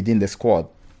had within the squad,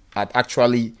 I'd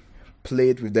actually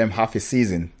played with them half a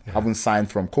season, having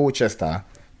signed from Colchester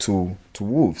to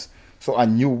Wolves. So I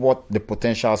knew what the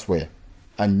potentials were.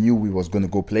 I knew we was going to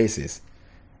go places.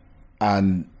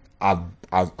 And I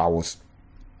was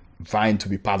vying to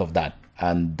be part of that.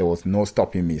 And there was no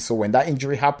stopping me. So when that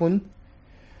injury happened,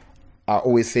 I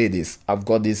always say this. I've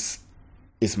got this,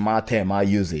 it's my term, I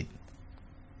use it.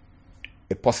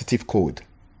 A positive code.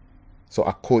 So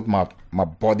I code my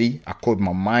body, I code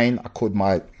my mind, I code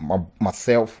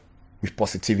myself with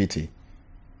positivity.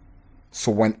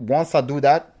 So once I do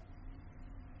that,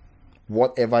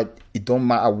 it don't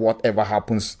matter whatever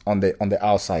happens on the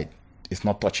outside, it's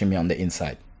not touching me on the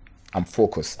inside. I'm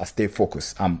focused. I stay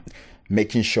focused. I'm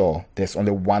making sure there's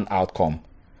only one outcome,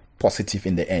 positive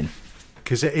in the end.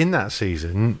 Because in that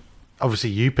season, obviously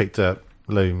you picked up,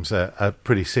 Looms, a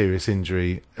pretty serious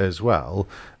injury as well,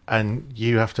 and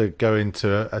you have to go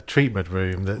into a treatment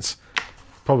room that's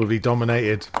probably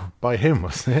dominated by him,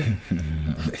 wasn't it?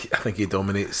 I think he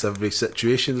dominates every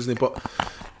situation, doesn't he? But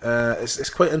It's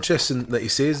quite interesting that he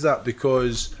says that,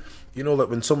 because you know that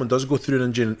when someone does go through an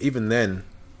injury, and even then,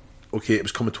 okay, it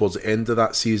was coming towards the end of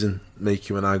that season,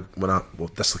 Mikey, when I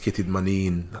dislocated my knee,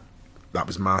 and that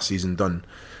was my season done,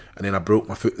 and then I broke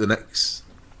my foot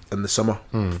in the summer,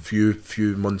 a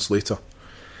few months later.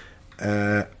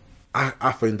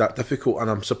 I found that difficult, and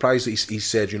I'm surprised that he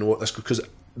said, you know what, this, because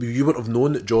you wouldn't have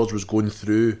known that George was going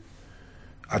through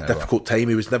a difficult time.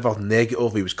 He was never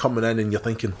negative. He was coming in, and you're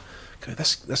thinking, God,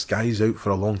 this guy's out for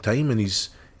a long time, and he's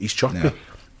chirpy. Yeah.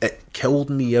 It killed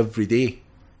me every day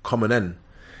coming in,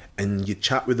 and you'd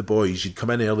chat with the boys. You'd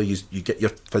come in early. You get your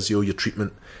physio, your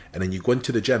treatment, and then you go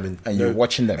into the gym, and you're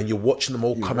watching them, and you're watching them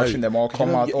all come out.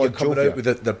 You're coming out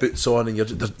with their boots on, and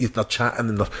they're chatting,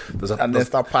 and they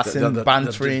start passing,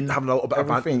 bantering, having a little bit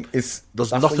everything. Of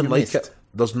there's nothing like it.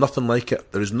 There's nothing like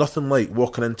it. There is nothing like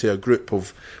walking into a group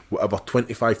of whatever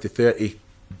 25 to 30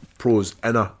 pros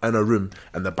in a room,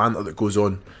 and the banter that goes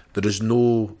on. There's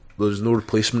no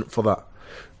replacement for that.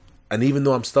 And even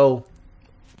though I'm still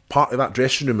part of that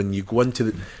dressing room, and you go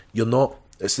into you're not.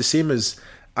 It's the same as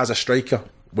a striker.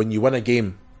 When you win a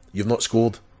game, you've not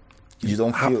scored. You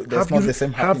don't feel there's not the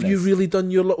same happiness. Have you really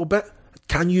done your little bit?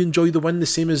 Can you enjoy the win the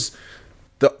same as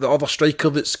the other striker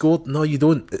that scored? No, you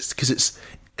don't. It's because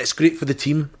it's great for the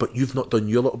team, but you've not done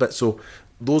your little bit. So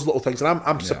those little things, and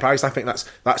I'm surprised. I think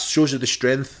that shows you the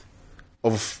strength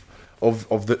of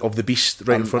the beast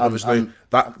right in front of us now.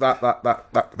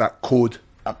 That code.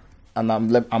 And I'm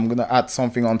going to add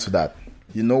something onto that.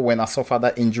 You know, when I suffered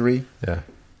that injury, I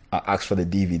asked for the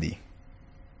DVD.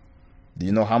 Do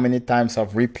you know how many times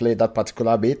I've replayed that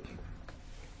particular bit?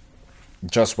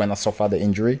 Just when I suffered the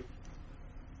injury,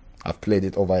 I've played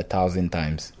it over 1,000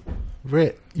 times.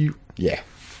 Yeah.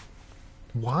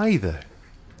 Why though?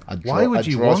 Why would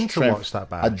you want to watch that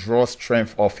back? I draw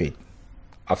strength off it.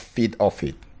 I feed off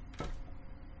it.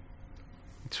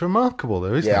 It's remarkable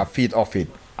though, isn't it? Yeah, I feed off it.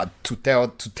 To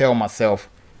tell myself,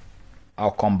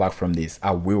 I'll come back from this.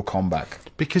 I will come back.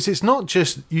 Because it's not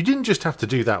just, you didn't just have to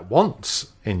do that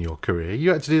once in your career.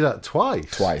 You had to do that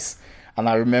twice. And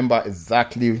I remember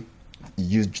exactly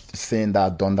you saying that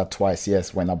I'd done that twice.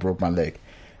 Yes, when I broke my leg.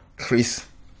 Chris,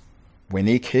 when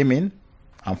he came in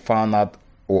and found out,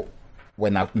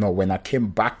 when I came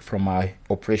back from my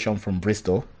operation from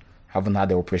Bristol, haven't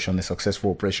had a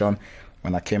successful operation.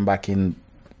 When I came back in,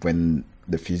 when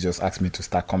the physios asked me to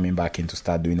start coming back in to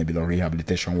start doing a bit of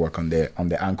rehabilitation work on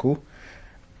the ankle.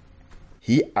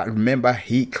 I remember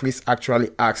Chris actually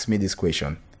asked me this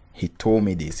question. He told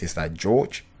me this. He's like,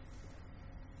 George,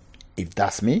 if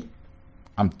that's me,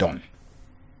 I'm done.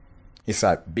 He's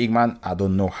like, big man, I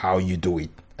don't know how you do it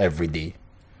every day.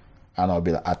 And I'll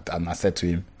be like, and I said to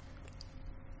him,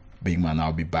 big man,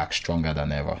 I'll be back stronger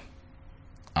than ever.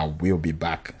 I will be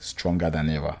back stronger than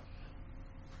ever.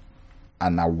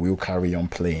 And I will carry on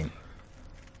playing.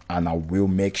 And I will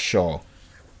make sure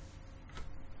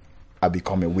I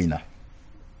become a winner.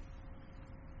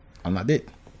 And I did.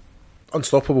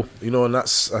 Unstoppable, and I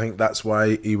think that's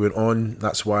why he went on.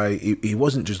 That's why he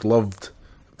wasn't just loved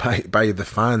by the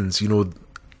fans,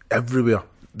 everywhere,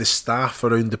 the staff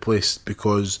around the place,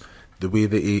 because the way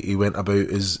that he went about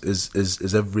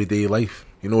his everyday life,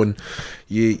 and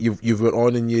you've went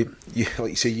on, and you like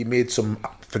you say, you made some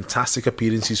fantastic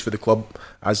appearances for the club,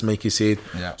 as Mikey said.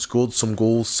 Scored some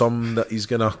goals, some that he's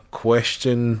gonna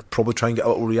question, probably try and get a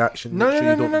little reaction. No.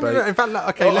 In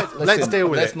fact, let's deal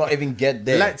with it. Let's not even get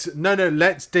there. Let's deal because with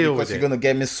it. Because you're gonna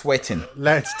get me sweating.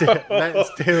 Let's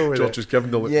deal with George was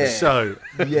giving the So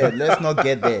let's not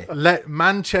get there.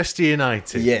 Manchester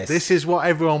United. Yes, this is what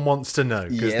everyone wants to know,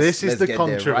 because this is the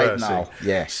controversy right now.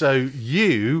 Yeah. So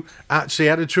you actually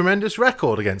had a tremendous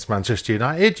record against Manchester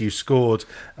United. You scored,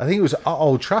 I think it was at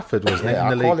Old Trafford, wasn't it?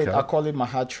 In the League Cup? I call it my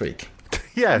hat trick.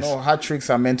 Yes. No, hat tricks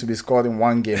are meant to be scored in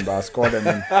one game, but I scored them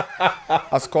in.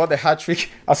 I scored a hat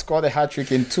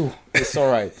trick in two. It's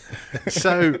all right.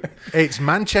 So it's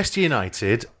Manchester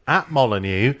United at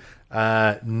Molineux.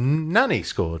 Nani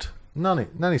scored.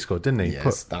 Nani scored, didn't he?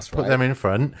 Yes, that's right. Put them in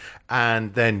front,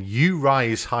 and then you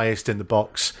rise highest in the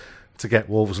box to get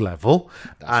Wolves level.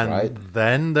 That's right.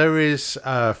 Then there is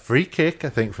a free kick, I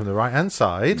think, from the right-hand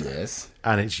side. Yes.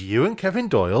 And it's you and Kevin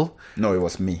Doyle. No, it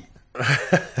was me.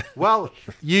 Well,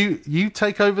 you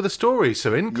take over the story.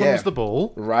 So in comes the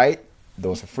ball. Right.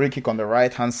 There was a free kick on the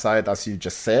right-hand side, as you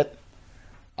just said.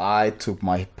 I took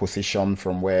my position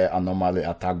from where I normally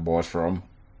attack balls from.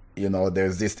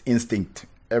 There's this instinct.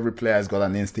 Every player has got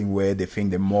an instinct where they think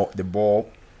the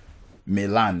ball may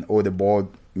land or the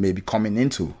ball may be coming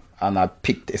into. And I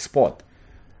picked a spot.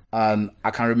 And I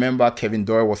can remember Kevin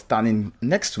Doyle was standing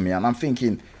next to me, and I'm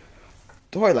thinking,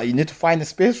 Doyle, you need to find a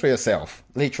space for yourself,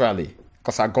 literally.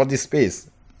 because I got this space.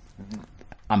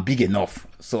 I'm big enough,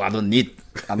 so I don't need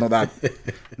another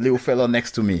little fellow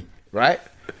next to me, right?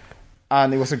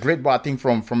 And it was a great ball, I think,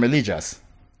 from Elijah's,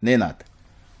 Nenad.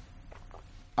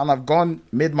 And I've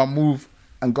made my move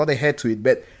and got ahead to it.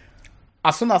 But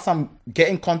as soon as I'm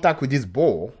getting contact with this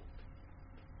ball,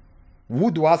 who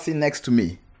do I see next to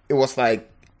me? It was like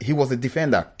he was a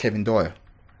defender, Kevin Doyle.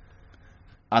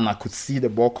 And I could see the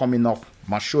ball coming off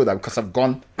my shoulder because I've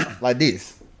gone like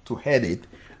this to head it.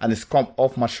 And it's come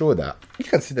off my shoulder. You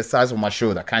can see the size of my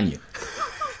shoulder, can you?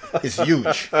 It's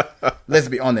huge. Let's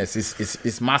be honest.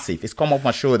 It's massive. It's come off my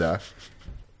shoulder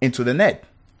into the net.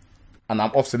 And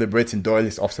I'm off celebrating. Doyle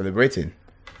is off celebrating.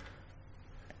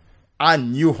 I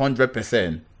knew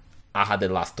 100% I had the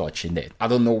last touch in there. I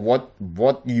don't know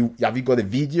what you have. You got a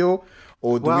video,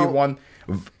 or do we want?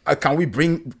 Can we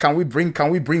bring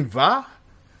VAR?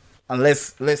 And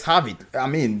let's have it. I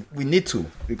mean, we need to,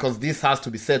 because this has to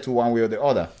be settled one way or the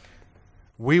other.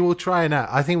 We will try and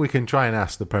I think we can try and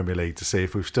ask the Premier League to see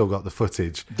if we've still got the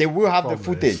footage. They will have the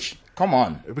footage. Come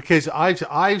on. Because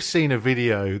I've seen a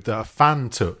video that a fan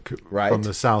took from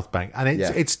the South Bank, and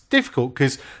it's difficult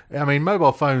because, I mean,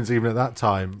 mobile phones even at that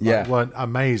time weren't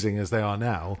amazing as they are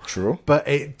now. True. But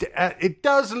it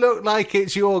does look like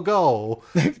it's your goal.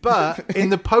 But in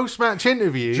the post-match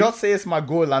interview, just say it's my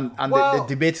goal, and the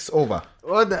debate is over.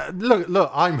 Well,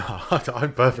 look,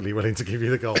 I'm perfectly willing to give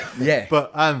you the goal. Yeah.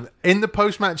 But in the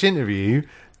post-match interview,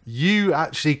 you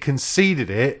actually conceded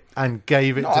it and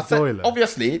gave it to Doyle.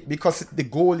 Obviously, because the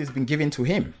goal has been given to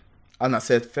him. And I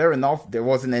said, fair enough, there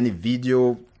wasn't any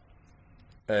video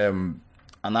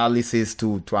analysis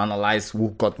to analyze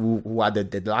who had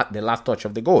the last touch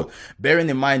of the goal. Bearing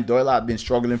in mind, Doyle had been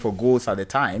struggling for goals at the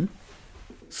time.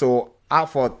 So I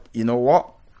thought, you know what?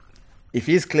 If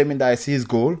he's claiming that it's his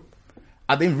goal,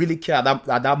 I didn't really care at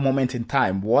that moment in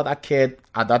time. What I cared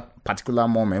at that particular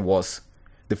moment was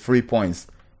the 3 points.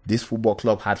 This football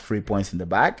club had 3 points in the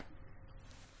bag,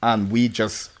 and we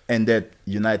just ended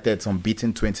United's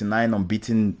unbeaten 29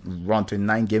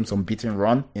 games unbeaten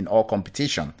run in all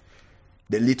competition.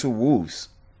 The Little Wolves.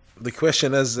 The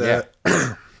question is, as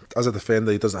a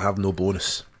defender, he doesn't have no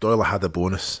bonus. Doyle had a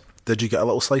bonus. Did you get a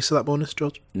little slice of that bonus,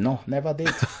 George? No, never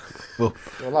did. Well,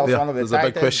 there's a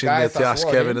big question there to ask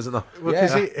Kevin, isn't there? Well,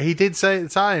 because he did say at the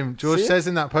time, George says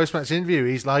in that post-match interview,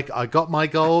 he's like, I got my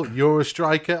goal, you're a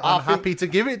striker, I'm happy to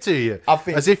give it to you.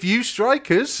 As if you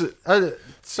strikers are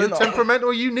so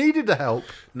temperamental, you needed the help.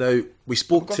 Now, we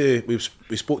spoke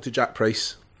to Jack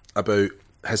Price about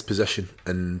his position,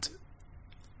 and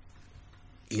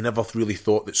he never really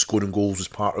thought that scoring goals was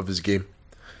part of his game.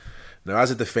 Now, as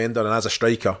a defender and as a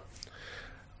striker,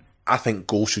 I think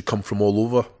goals should come from all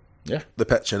over the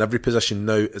pitch in every position.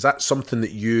 Now, is that something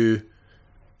that you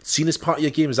seen as part of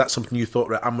your game? Is that something you thought,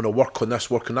 right, I'm going to work on this,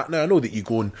 work on that? Now, I know that you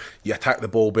go and you attack the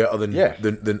ball better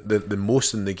than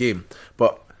most in the game,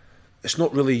 but it's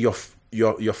not really your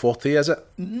forte, is it?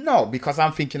 No, because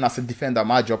I'm thinking as a defender,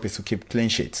 my job is to keep clean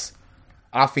sheets.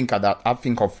 I think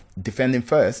of defending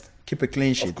first, keep a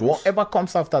clean sheet. Whatever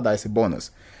comes after that is a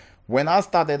bonus. When I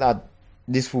started at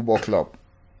this football club,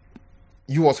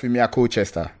 you was with me at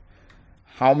Colchester.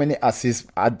 How many assists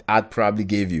I'd probably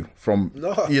gave you from,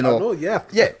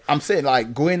 Yeah, I'm saying,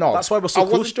 like, going on. That's why we're so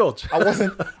close, George. I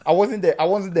wasn't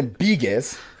the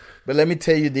biggest, but let me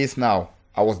tell you this now.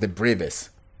 I was the bravest.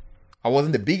 I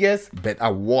wasn't the biggest, but I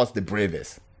was the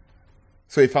bravest.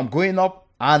 So if I'm going up,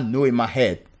 I know in my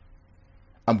head,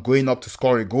 I'm going up to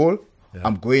score a goal. Yeah.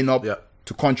 I'm going up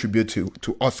to contribute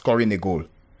to us scoring a goal.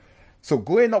 So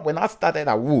going up, when I started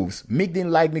at Wolves, Mick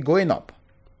didn't like me going up.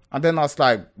 And then I was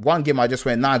like, one game I just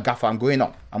went, Gaffer, I'm going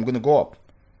up. I'm going to go up.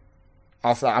 I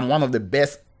was like, I'm one of the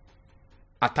best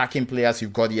attacking players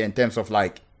you've got here in terms of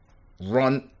like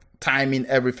run, timing,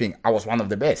 everything. I was one of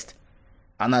the best.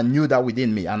 And I knew that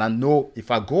within me. And I know if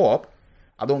I go up,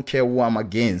 I don't care who I'm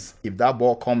against. If that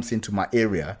ball comes into my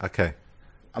area,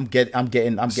 I'm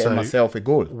getting myself a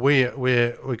goal. We got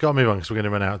to move on because we're going to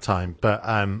run out of time. But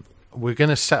we're going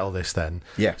to settle this then.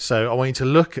 Yeah. So I want you to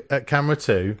look at camera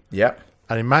 2. Yeah.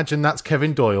 And imagine that's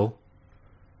Kevin Doyle.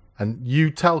 And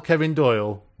you tell Kevin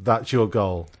Doyle that's your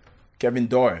goal. Kevin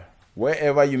Doyle,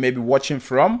 wherever you may be watching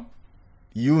from,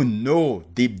 you know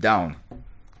deep down,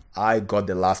 I got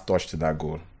the last touch to that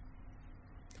goal.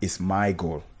 It's my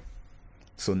goal.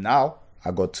 So now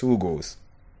I got 2 goals.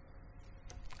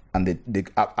 And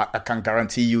I can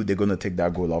guarantee you they're gonna take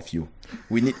that goal off you.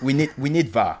 We need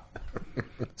VAR.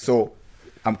 So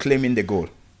I'm claiming the goal.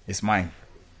 It's mine.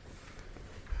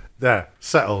 There,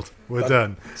 settled. We're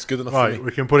done. It's good enough Right, for me.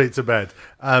 we can put it to bed.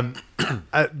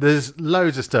 There's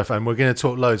loads of stuff, and we're going to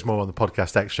talk loads more on the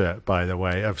podcast extra, by the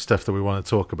way, of stuff that we want to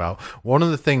talk about. One of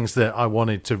the things that I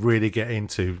wanted to really get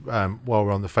into while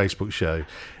we're on the Facebook show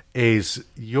is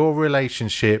your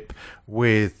relationship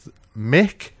with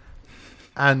Mick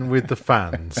and with the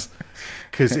fans.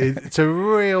 Because it's a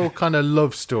real kind of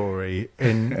love story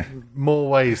in more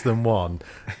ways than one.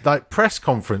 Like press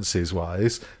conferences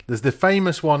wise, there's the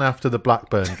famous one after the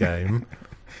Blackburn game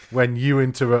when you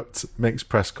interrupt Mick's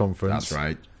press conference. That's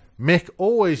right. Mick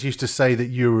always used to say that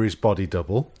you were his body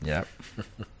double. Yeah.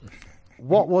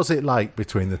 What was it like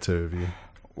between the two of you?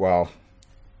 Well,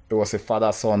 it was a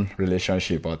father-son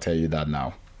relationship, I'll tell you that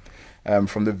now.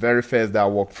 From the very first day I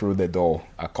walked through the door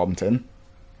at Compton,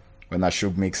 when I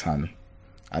shook Mick's hand,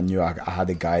 I knew I had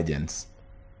a guidance.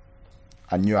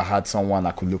 I knew I had someone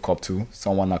I could look up to,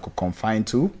 someone I could confide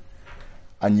to.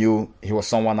 I knew he was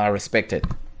someone I respected.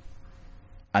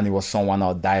 And he was someone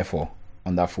I'll die for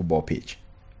on that football pitch,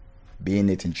 being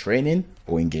it in training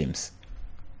or in games.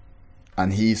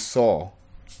 And he saw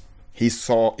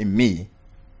in me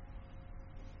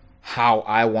how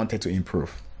I wanted to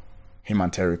improve. Him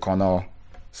and Terry Connor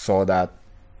saw that.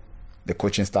 The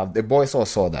coaching staff, the boys all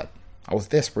saw that. I was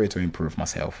desperate to improve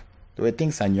myself. There were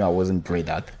things I knew I wasn't great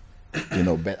at,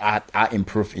 but I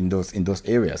improved in those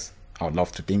areas. I would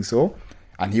love to think so.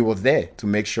 And he was there to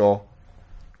make sure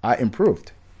I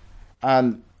improved.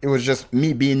 And it was just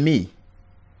me being me.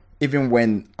 Even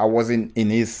when I wasn't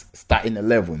in his starting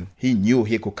 11, he knew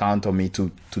he could count on me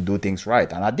to do things right.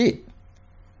 And I did.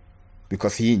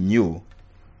 Because he knew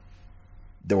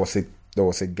there was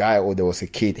a guy or there was a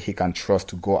kid he can trust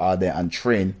to go out there and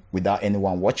train without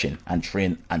anyone watching and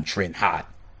train hard.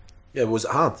 Yeah, was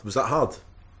it hard? Was that hard?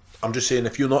 I'm just saying,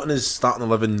 if you're not in his starting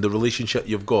 11, the relationship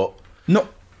you've got... No.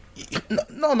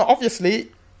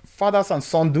 Obviously, fathers and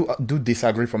sons do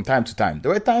disagree from time to time.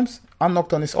 There were times I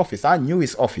knocked on his office. I knew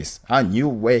his office. I knew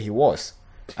where he was.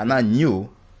 And I knew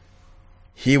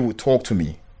he would talk to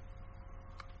me.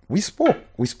 We spoke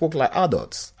like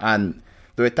adults. And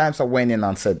there were times I went in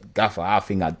and said, Gaffer, I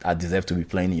think I deserve to be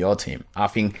playing in your team. I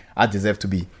think I deserve to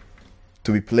be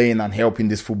playing and helping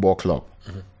this football club.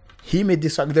 Mm-hmm. He may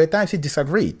disagree. There were times he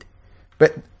disagreed.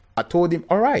 But I told him,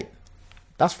 all right,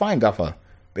 that's fine, Gaffer.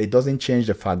 But it doesn't change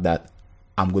the fact that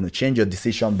I'm going to change your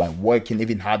decision by working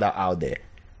even harder out there.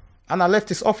 And I left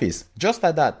his office just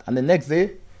like that. And the next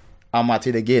day, I'm at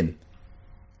it again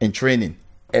in training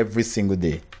every single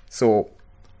day. So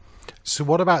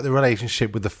what about the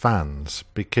relationship with the fans?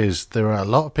 Because there are a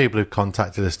lot of people who've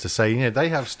contacted us to say, they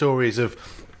have stories of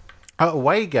at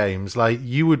away games, like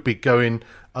you would be going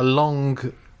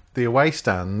along the away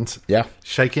stand,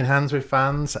 shaking hands with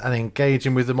fans and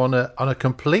engaging with them on a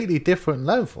completely different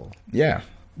level. Yeah,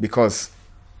 because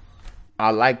I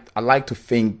like to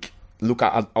think,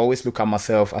 I always look at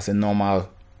myself as a normal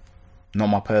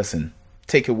person.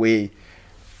 Take away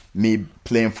me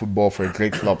playing football for a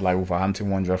great club like Wolverhampton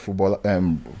Wanderers Football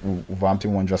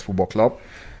Club.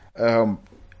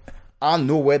 I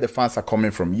know where the fans are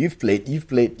coming from. You've played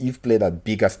at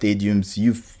bigger stadiums.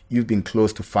 You've been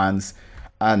close to fans,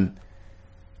 and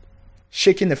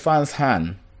shaking the fans'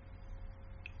 hand,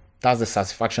 that's the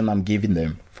satisfaction I'm giving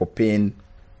them for paying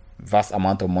vast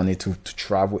amount of money to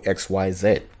travel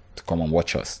XYZ to come and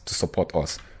watch us, to support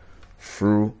us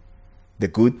through the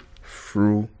good,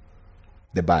 through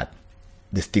the bad.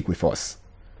 They stick with us.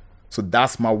 So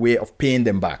that's my way of paying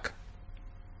them back.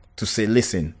 To say,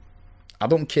 listen, I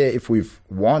don't care if we've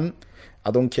won. I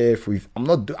don't care if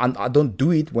I don't do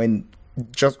it when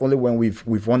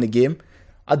we've won a game.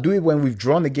 I do it when we've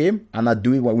drawn a game, and I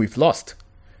do it when we've lost.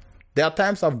 There are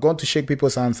times I've gone to shake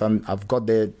people's hands and I've got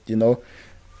the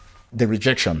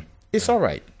rejection. It's all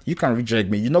right. You can reject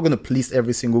me. You're not going to please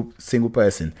every single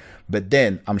person. But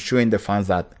then I'm showing the fans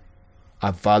that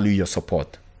I value your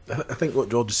support. I think what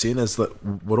George is saying is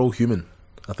that we're all human.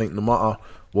 I think no matter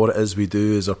what it is we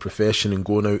do as a profession and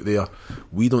going out there,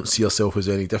 we don't see ourselves as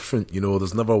any different.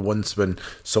 There's never once when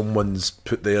someone's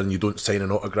put there and you don't sign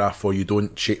an autograph or you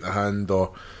don't shake the hand.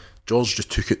 Or George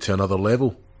just took it to another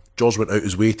level. George went out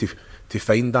his way to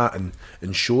find that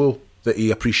and show that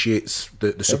he appreciates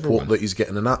the support that he's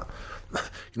getting in that.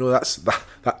 That's that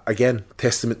again,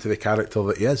 testament to the character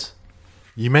that he is.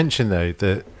 You mentioned though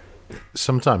that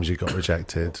sometimes you got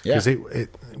rejected because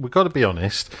we've got to be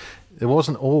honest, there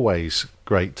wasn't always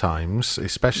great times,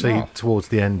 especially towards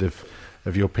the end of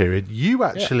your period. You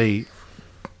actually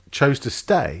chose to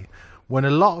stay when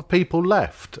a lot of people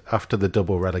left after the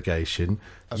double relegation.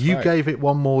 That's you right. Gave it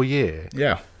one more year.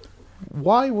 Yeah.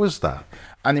 Why was that?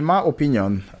 And in my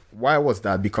opinion, why was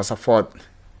that? Because I thought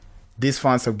these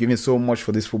fans have given so much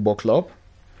for this football club.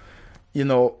 You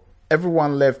know,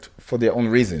 everyone left for their own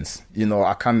reasons. You know,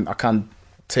 I can't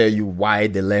tell you why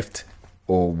they left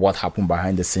or what happened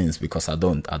behind the scenes, because I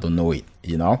don't know it,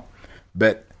 you know.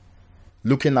 But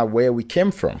looking at where we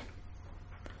came from,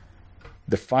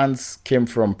 the fans came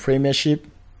from Premiership,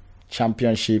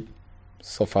 Championship,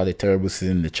 suffered a terrible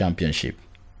season in the Championship.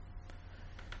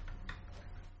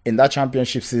 In that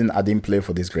Championship season, I didn't play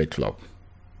for this great club.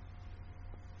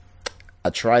 I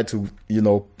tried to,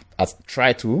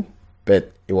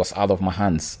 but it was out of my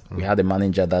hands. We had a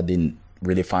manager that didn't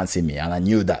really fancy me, and I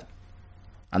knew that.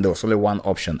 And there was only one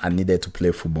option. I needed to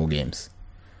play football games.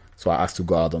 So I asked to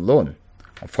go out on loan.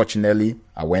 Unfortunately,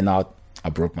 I went out, I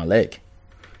broke my leg.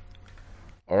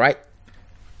 All right.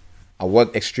 I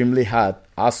worked extremely hard.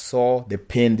 I saw the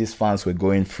pain these fans were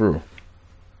going through,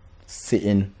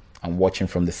 sitting and watching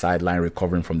from the sideline,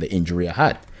 recovering from the injury I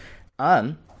had.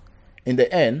 And in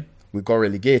the end, we got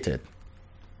relegated.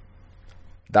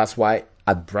 That's why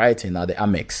at Brighton, at the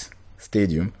Amex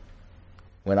Stadium,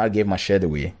 when I gave my shirt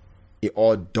away, it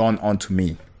all dawned onto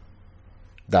me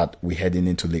that we're heading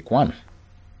into League One.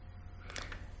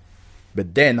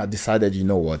 But then I decided, you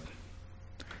know what?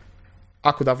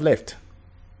 I could have left,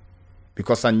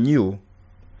 because I knew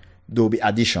there would be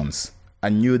additions. I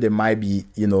knew there might be,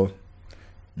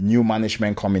 new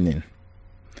management coming in.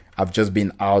 I've just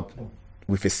been out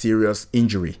with a serious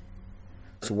injury.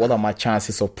 So what are my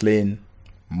chances of playing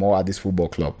more at this football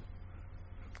club?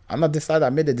 And I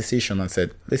made a decision and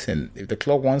said, listen, if the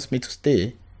club wants me to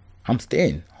stay, I'm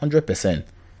staying 100%.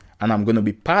 And I'm going to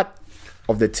be part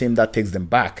of the team that takes them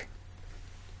back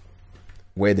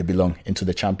where they belong, into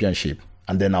the Championship.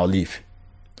 And then I'll leave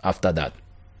after that.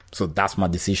 So that's my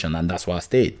decision, and that's why I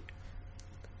stayed.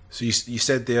 So you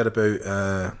said there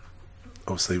about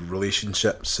obviously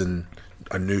relationships and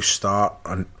a new start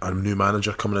and a new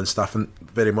manager coming in, staff, and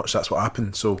very much that's what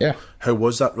happened. So yeah. How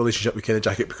was that relationship with Kenny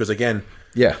Jackett? Because again,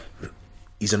 yeah,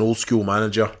 he's an old school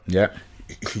manager. Yeah,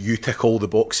 you tick all the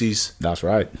boxes. That's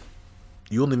right.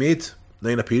 You only made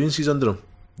 9 appearances under him.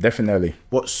 Definitely.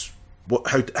 What's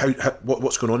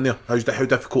going on there? How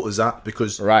difficult is that?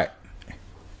 Because right,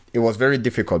 it was very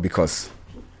difficult because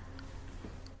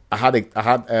I had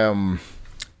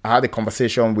a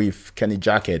conversation with Kenny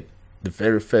Jackett the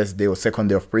very first day or second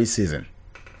day of pre-season,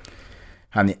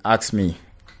 and he asked me,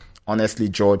 honestly,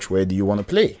 George, where do you want to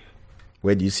play?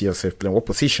 Where do you see yourself playing? What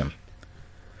position?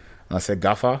 And I said,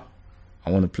 Gaffer, I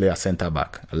want to play a centre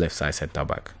back, a left side centre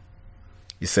back.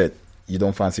 He said, you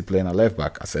don't fancy playing a left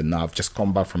back? I said, no, I've just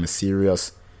come back from a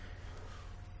serious,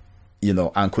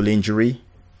 ankle injury.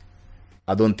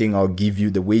 I don't think I'll give you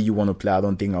the way you want to play. I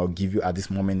don't think I'll give you at this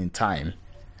moment in time.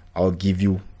 I'll give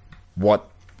you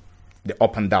the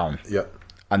up and down. Yeah.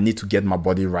 I need to get my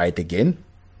body right again,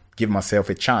 give myself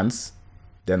a chance,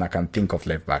 then I can think of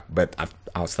left back. But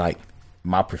I was like,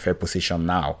 my preferred position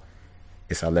now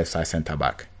is a left side centre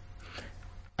back.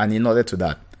 And in order to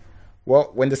that,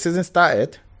 well, when the season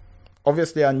started,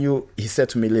 obviously I knew, he said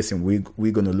to me, listen,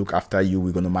 we're going to look after you,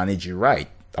 we're going to manage you right.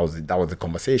 That was the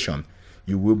conversation.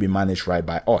 You will be managed right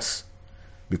by us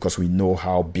because we know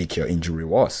how big your injury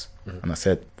was. Mm-hmm. And I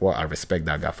said, well, I respect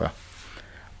that, Gaffer.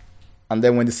 And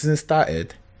then when the season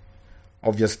started,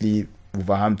 obviously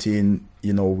Wolverhampton,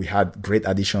 we had great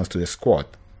additions to the squad.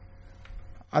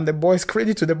 And the boys,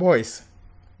 credit to the boys,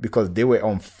 because they were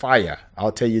on fire.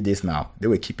 I'll tell you this now. They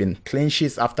were keeping clean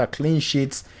sheets after clean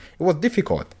sheets. It was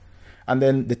difficult. And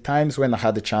then the times when I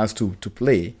had the chance to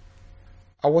play,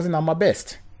 I wasn't at my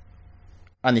best.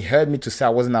 And he heard me to say I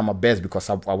wasn't at my best because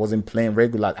I wasn't playing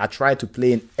regular. I tried to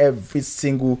play in every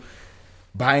single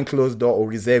behind closed door or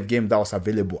reserve game that was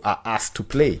available. I asked to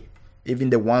play. Even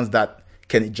the ones that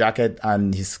Kenny Jackett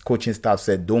and his coaching staff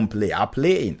said, don't play. I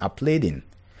played in.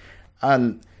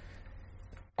 And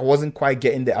I wasn't quite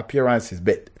getting the appearances,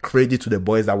 but credit to the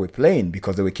boys that were playing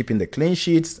because they were keeping the clean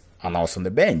sheets and I was on the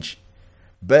bench.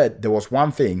 But there was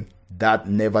one thing that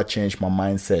never changed my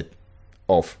mindset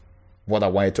of what I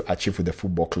wanted to achieve with the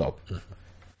football club. Mm-hmm.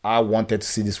 I wanted to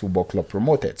see this football club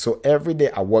promoted. So every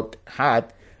day I worked hard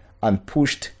and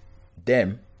pushed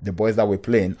them, the boys that were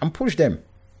playing, and pushed them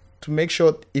to make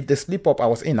sure if they slip up, I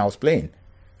was playing.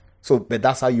 So, but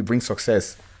that's how you bring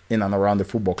success in and around the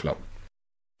football club.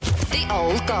 The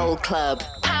Old Gold Club,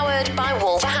 powered by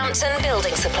Wolverhampton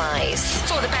Building Supplies.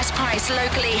 For the best price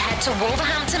locally, head to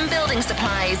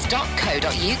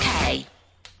wolverhamptonbuildingsupplies.co.uk.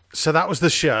 So that was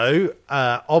the show.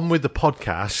 On with the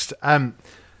podcast.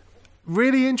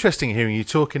 Really interesting hearing you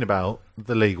talking about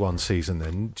the League One season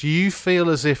then. Do you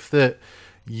feel as if that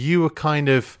you were kind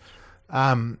of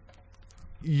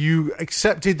you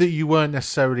accepted that you weren't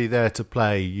necessarily there to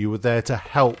play. You were there to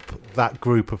help that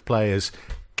group of players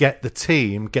get the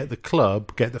team, get the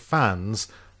club, get the fans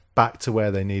back to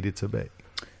where they needed to be.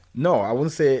 No, I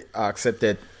wouldn't say I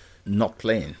accepted not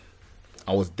playing.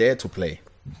 I was there to play.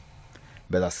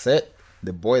 But I said,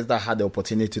 the boys that had the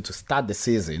opportunity to start the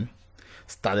season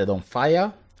started on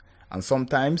fire. And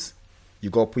sometimes you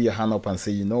got to put your hand up and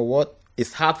say, you know what?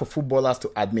 It's hard for footballers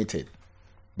to admit it.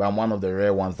 But I'm one of the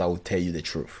rare ones that will tell you the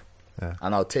truth. Yeah.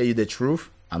 And I'll tell you the truth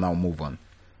and I'll move on.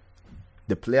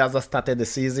 The players that started the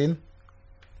season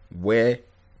were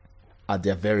at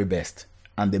their very best.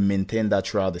 And they maintained that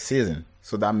throughout the season.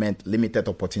 So that meant limited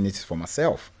opportunities for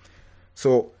myself.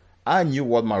 So I knew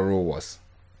what my role was.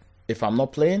 If I'm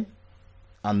not playing,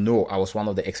 I know I was one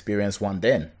of the experienced one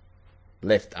then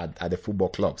left at the football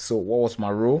club. So what was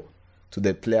my role to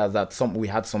the players that we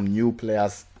had some new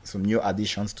players, some new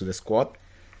additions to the squad.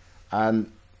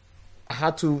 And I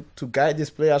had to guide these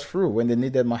players through when they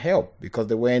needed my help, because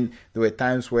there were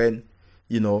times when,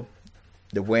 you know,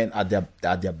 they weren't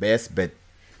at their best, but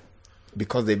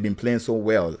because they've been playing so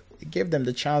well, it gave them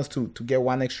the chance to get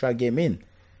one extra game in.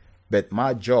 But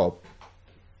my job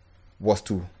was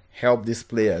to help these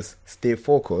players stay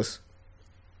focused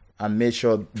and make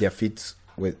sure their feet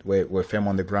were firm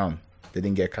on the ground. They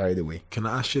didn't get carried away. Can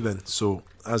I ask you then, so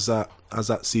as that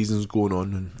season's going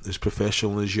on and as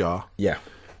professional as you are, Yeah.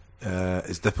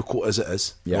 as difficult as it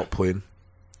is, Yeah. not playing,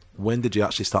 when did you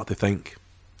actually start to think,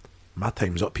 my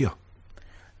time's up here?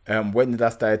 When did I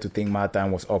start to think my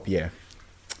time was up here?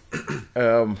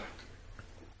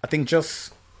 I think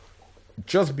just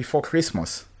before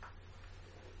Christmas.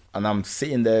 And I'm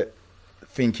sitting there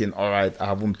thinking, all right, I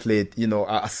haven't played. You know,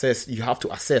 you have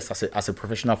to assess as a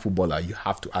professional footballer. You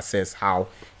have to assess how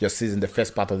your season, the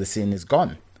first part of the season, is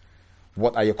gone.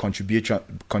 What are your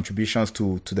contributions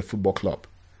to the football club,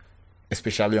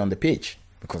 especially on the pitch,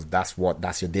 because that's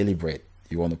your daily bread.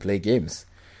 You want to play games.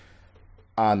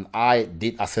 And I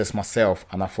did assess myself,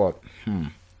 and I thought,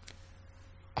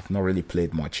 I've not really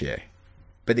played much here.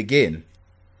 But again,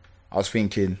 I was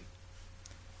thinking,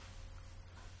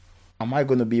 am I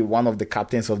going to be one of the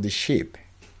captains of the ship?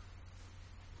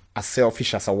 As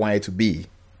selfish as I wanted to be,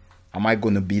 am I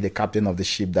going to be the captain of the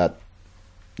ship that,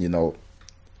 you know,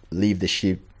 leave the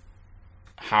ship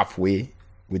halfway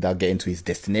without getting to its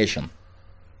destination?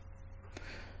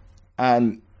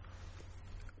 And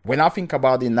when I think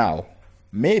about it now,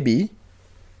 maybe,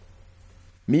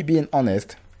 me being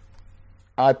honest,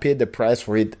 I paid the price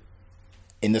for it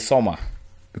in the summer,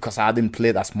 because I hadn't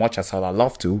played as much as I'd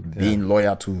love to, being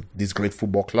loyal to this great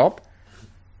football club.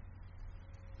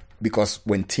 Because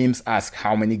when teams ask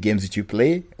how many games did you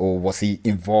play, or was he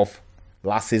involved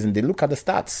last season, they look at the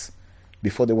stats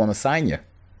before they want to sign you.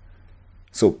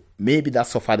 So maybe that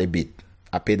suffered a bit.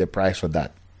 I paid the price for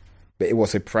that. But it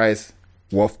was a price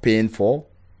worth paying for,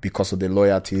 because of the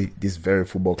loyalty this very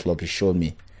football club has showed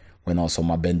me when I was on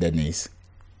my bended knees.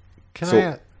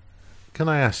 Can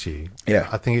I ask you? Yeah.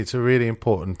 I think it's a really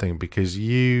important thing, because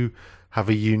you have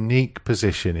a unique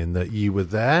position in that you were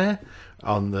there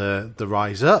on the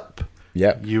rise up.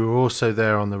 Yeah. You were also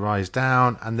there on the rise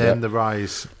down, and then the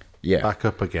rise back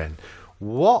up again.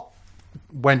 What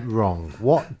went wrong?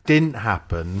 What didn't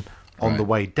happen on the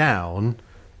way down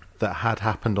that had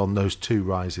happened on those two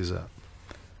rises up?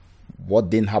 What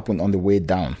didn't happen on the way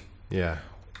down? Yeah.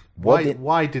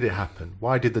 Why did it happen?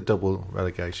 Why did the double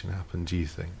relegation happen, do you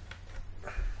think?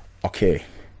 Okay.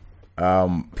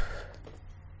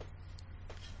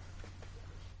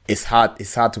 It's hard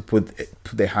to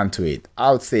put a hand to it.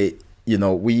 I would say, you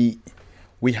know, we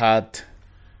got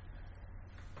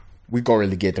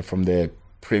relegated from the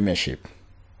Premiership.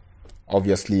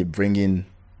 Obviously, bringing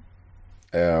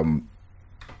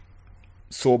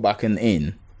Solbakken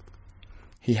in,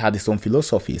 he had his own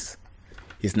philosophies.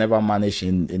 He's never managed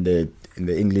in the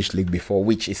English league before,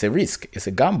 which is a risk. It's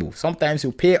a gamble. Sometimes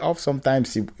it'll pay off,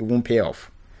 sometimes it won't pay off.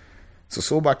 So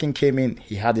Solbakken came in,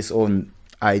 he had his own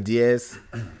ideas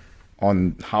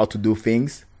on how to do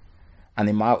things. And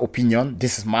in my opinion,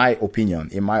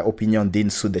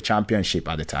 didn't suit the Championship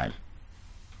at the time.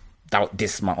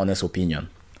 This is my honest opinion.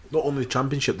 Not only the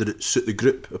Championship, did it suit the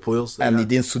group of players? And it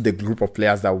didn't suit the group of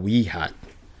players that we had.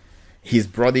 He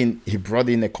brought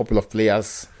in a couple of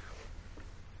players,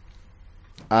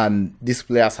 and these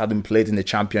players hadn't played in the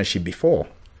Championship before.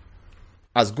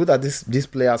 As good as these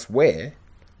players were,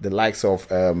 the likes of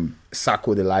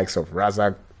Sako, the likes of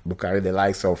Razak Bukhari, the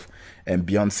likes of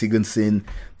Bjorn Sigurdsson,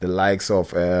 the likes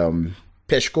of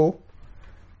Peshko,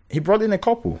 he brought in a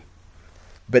couple.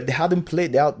 But they hadn't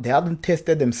played, they hadn't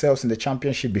tested themselves in the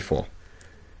Championship before.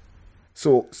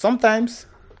 So sometimes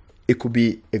it could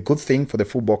be a good thing for the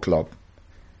football club.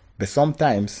 But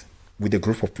sometimes with a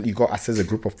group of, you got to assess a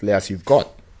group of players you've got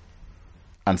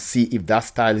and see if that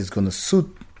style is going to suit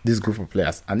this group of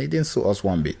players. And it didn't suit us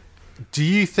one bit. Do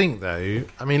you think, though,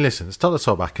 I mean, listen, Ståle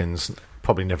Solbakken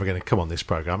probably never going to come on this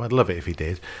programme. I'd love it if he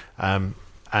did. And,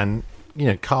 you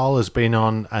know, Carl has been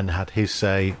on and had his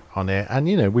say on it. And,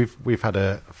 you know, we've had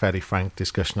a fairly frank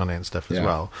discussion on it and stuff as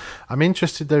well. I'm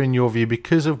interested, though, in your view,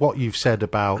 because of what you've said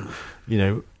about, you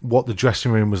know, what the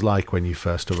dressing room was like when you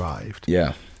first arrived.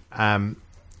 Yeah.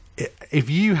 If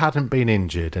you hadn't been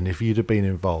injured and if you'd have been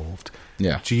involved,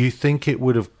 do you think it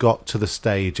would have got to the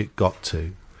stage it got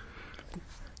to?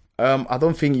 I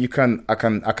don't think you can. I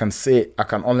can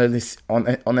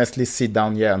honestly sit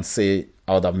down here and say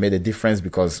I would have made a difference,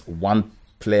 because one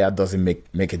player doesn't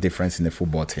make a difference in a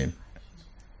football team.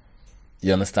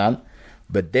 You understand?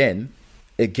 But then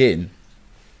again,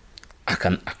 I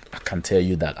can tell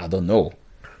you that I don't know.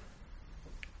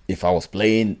 If I was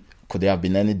playing, could it have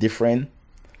been any different?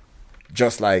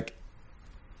 Just like,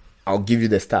 I'll give you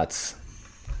the stats.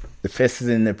 The first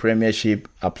season in the Premiership,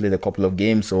 I played a couple of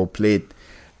games, or played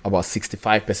about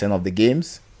 65% of the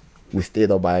games. We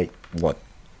stayed up by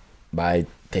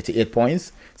 38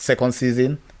 points. Second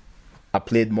season, I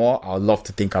played more. I would love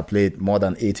to think I played more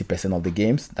than 80% of the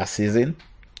games that season.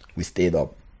 We stayed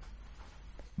up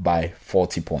by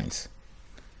 40 points.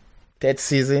 Third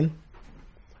season,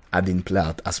 I didn't play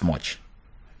out as much.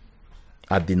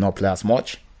 I did not play as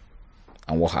much.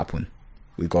 And what happened?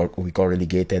 We got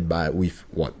relegated with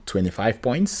 25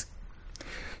 points.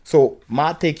 So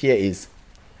my take here is,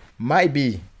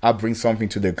 maybe I bring something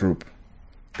to the group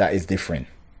that is different.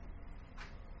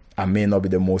 I may not be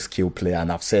the most skilled player,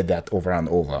 and I've said that over and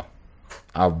over.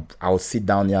 I'll sit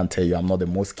down here and tell you I'm not the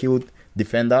most skilled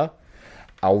defender.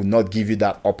 I will not give you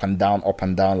that up and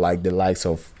down like the likes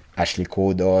of Ashley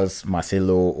Cole does,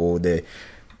 Marcelo, or the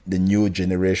new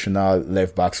generational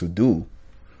left backs will do.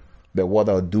 But what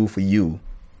I'll do for you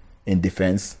in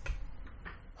defense,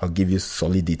 I'll give you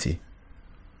solidity.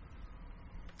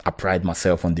 I pride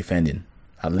myself on defending.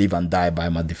 I live and die by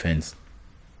my defence.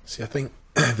 See, I think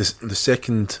the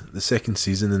second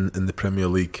season in the Premier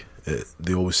League,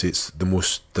 they always say it's the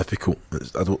most difficult.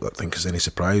 I don't think it's any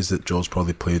surprise that George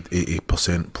probably played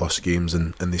 80% plus games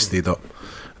and they stayed up.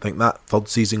 I think that third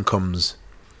season comes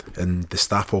and the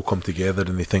staff all come together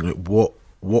and they think, like,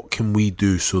 what can we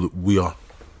do so that we are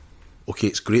okay?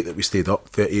 It's great that we stayed up,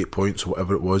 38 points or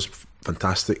whatever it was,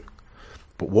 fantastic.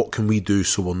 But what can we do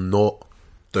so we're not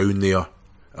down there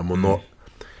and we're not?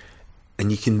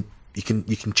 And you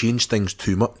can change things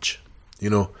too much. You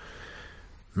know,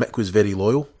 Mick was very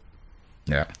loyal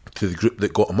to the group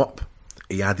that got him up.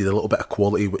 He added a little bit of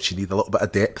quality, which you need a little bit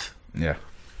of depth. Yeah.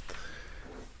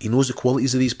 He knows the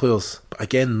qualities of these players. But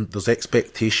again, there's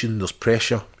expectation, there's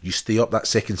pressure. You stay up that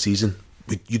second season.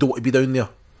 You don't want to be down there.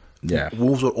 Yeah.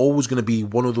 Wolves are always going to be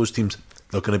one of those teams.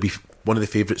 They're going to be one of the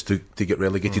favourites to get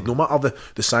relegated, no matter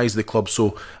the size of the club.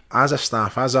 So as a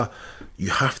staff, you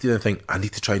have to then think, I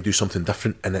need to try and do something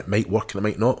different, and it might work and it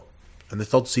might not. And the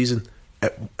third season,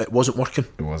 it wasn't working.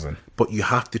 It wasn't. But you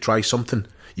have to try something.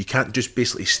 You can't just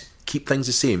basically keep things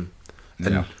the same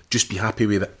and just be happy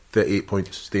with it, 38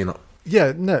 points, staying up.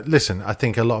 Yeah, no, listen, I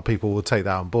think a lot of people will take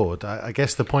that on board. I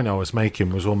guess the point I was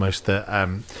making was almost that,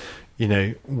 you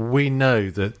know, we know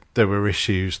that there were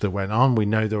issues that went on. We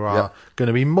know there are going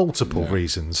to be multiple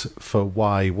reasons for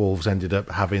why Wolves ended up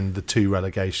having the 2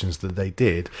 relegations that they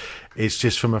did. It's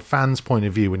just from a fan's point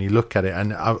of view, when you look at it,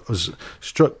 and I was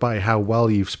struck by how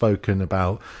well you've spoken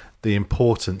about the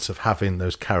importance of having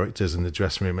those characters in the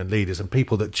dressing room and leaders and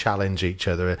people that challenge each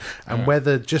other, and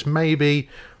whether just maybe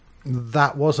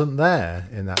that wasn't there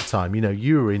in that time. You know,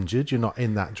 you were injured, you're not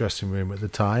in that dressing room at the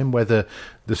time, whether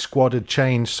the squad had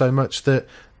changed so much that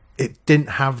it didn't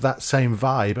have that same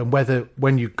vibe, and whether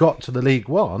when you got to the League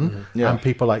One and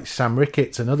people like Sam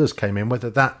Ricketts and others came in, whether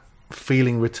that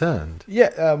feeling returned.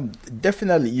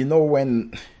 Definitely. You know,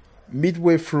 when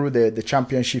midway through the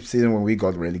championship season, when we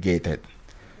got relegated,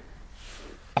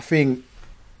 I think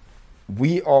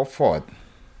we all thought,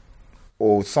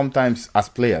 or sometimes as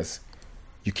players,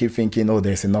 you keep thinking, oh,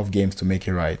 there's enough games to make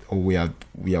it right. Oh, we are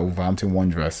Wolverhampton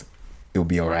Wanderers. It'll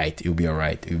be all right.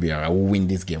 We'll win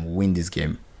this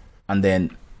game. And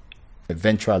then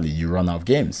eventually you run out of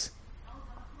games.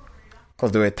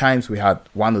 Because there were times we had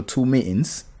 1 or 2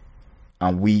 meetings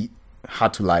and we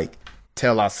had to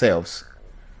tell ourselves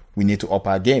we need to up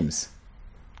our games.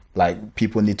 Like,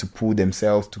 people need to pull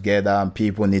themselves together, and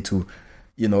people need to,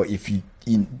 you know,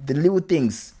 the little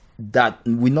things that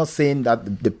we're not saying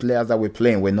that the players that we're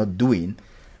playing we're not doing,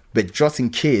 but just in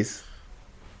case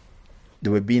they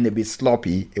were being a bit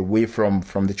sloppy away from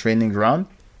the training ground.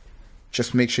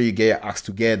 Just make sure you get your acts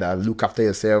together, look after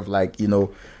yourself, like, you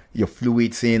know, your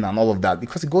fluids in and all of that,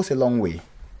 because it goes a long way.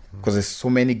 Because there's so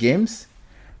many games.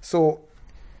 So,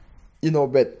 you know,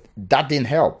 but that didn't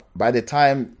help. By the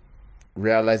time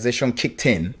realization kicked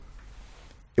in,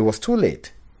 it was too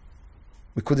late.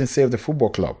 We couldn't save the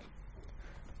football club.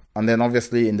 And then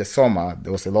obviously in the summer,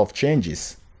 there was a lot of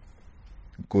changes.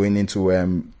 Going into,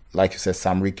 like you said,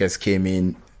 Sam Ricketts came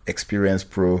in, experienced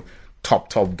pro,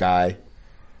 top guy.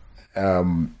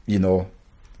 You know,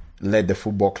 led the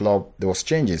football club. There was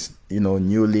changes, you know,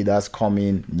 new leaders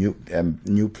coming,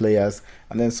 new players,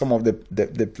 and then some of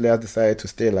the players decided to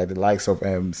stay, like the likes of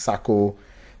Sako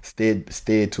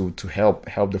stayed to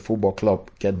help the football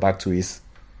club get back to his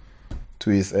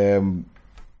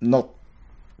not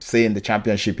saying the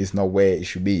championship is not where it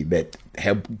should be, but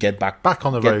help get back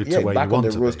on the road to where you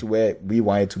want to be. to where we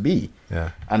wanted to be.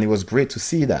 Yeah, and it was great to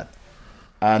see that.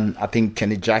 And I think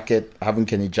having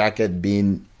Kenny Jackett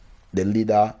being the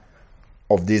leader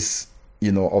of this,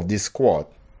 you know, of this squad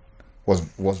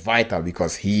was vital,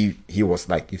 because he was,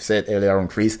 like you said earlier on,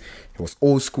 Chris, he was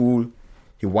old school.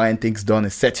 He wanted things done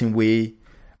a certain way,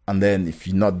 and then if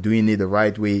you're not doing it the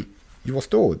right way, you was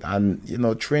told. And, you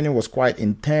know, training was quite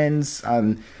intense,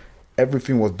 and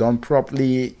everything was done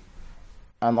properly.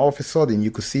 And all of a sudden, you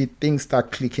could see things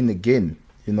start clicking again,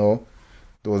 you know.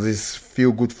 There was this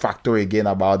feel-good factor again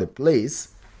about the place.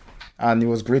 And it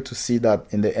was great to see that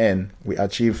in the end, we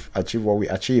achieved what we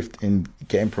achieved in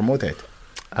getting promoted.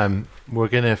 We're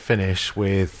going to finish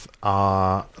with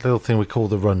our little thing we call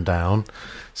the rundown.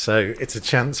 So it's a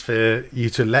chance for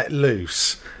you to let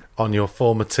loose on your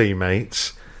former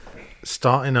teammates,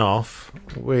 starting off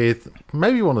with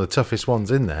maybe one of the toughest ones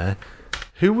in there.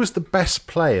 Who was the best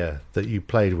player that you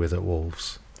played with at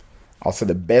Wolves? I'll say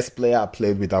the best player I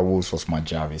played with at Wolves was Matt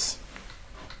Jarvis.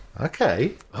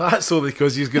 Okay. That's only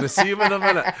because he's going to see him in a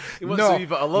minute. He wants to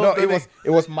leave it alone. No,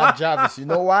 it was Matt Jarvis. You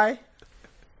know why?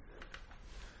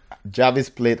 Jarvis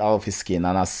played out of his skin,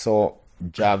 and I saw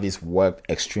Jarvis work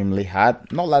extremely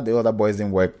hard. Not like the other boys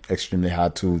didn't work extremely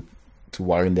hard to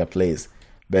warrant their plays,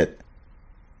 but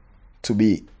to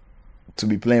be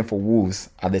playing for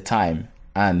Wolves at the time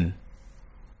and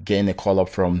getting a call up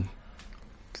from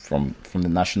the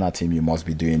national team, you must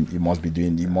be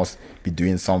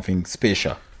doing something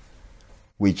special,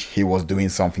 which he was doing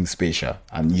something special.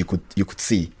 And you could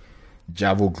see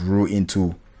Javo grew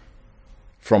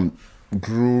from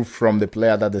the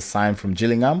player that they signed from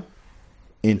Gillingham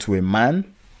into a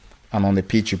man, and on the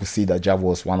pitch you could see that Javo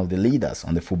was one of the leaders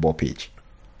on the football pitch.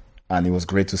 And it was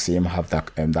great to see him have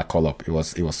that call up. It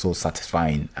was so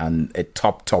satisfying, and a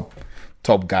top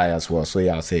guy as well. So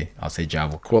yeah, I'll say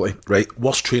Javo. Quality. Right.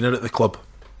 Worst trainer at the club.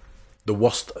 The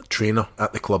worst trainer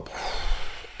at the club.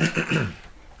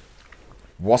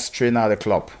 Worst trainer at the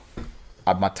club.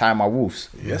 At my time at Wolves.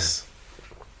 Yes.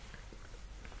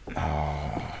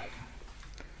 There's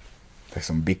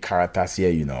some big characters here,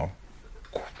 you know.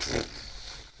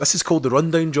 This is called the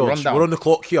rundown, George. Rundown. We're on the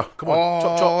clock here. Come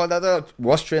on, chop.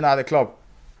 Worst trainer at the club.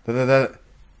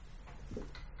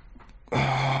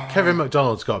 Kevin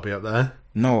McDonald's got to be up there.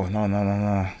 No.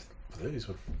 I think he's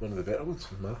one of the better ones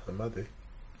in my day.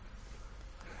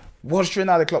 Worst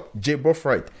trainer at the club, Jay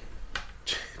Bothroyd.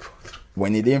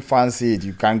 When he didn't fancy it,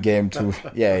 you can't get him to.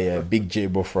 Yeah, big Jay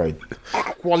Bothroyd.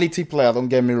 Quality player, don't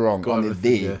get me wrong. On the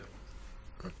day. Yeah.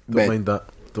 Don't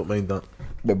mind that.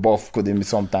 The buff couldn't be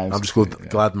sometimes. I'm just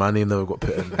glad Manny never got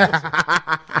put in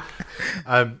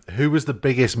there. Who was the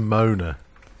biggest moaner?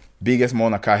 Biggest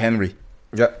moaner, Carl Henry.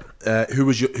 Yeah.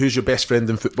 Who's your best friend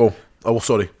in football? Oh,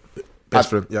 sorry.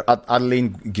 Friend. Yeah.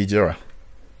 Adeline Gijera.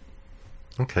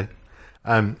 Okay.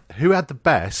 Who had the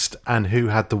best and who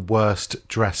had the worst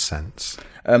dress sense?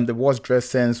 The worst dress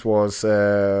sense was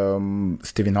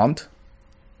Stephen Hunt.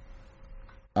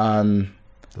 And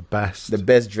the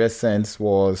best dress sense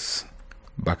was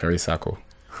Bakary Sako.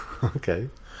 Okay.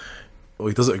 Oh,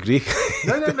 he doesn't agree.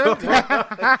 No,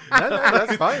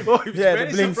 that's fine. Oh, he was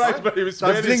very surprised, but he was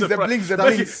very surprised. The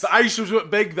blinks. The eyes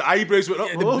went big, the eyebrows went up.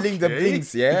 Yeah, the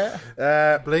blinks, yeah.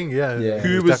 Bling, yeah.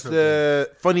 Who was the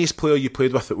funniest player you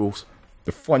played with at Wolves?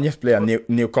 The funniest player,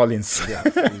 Neil Collins. Yeah,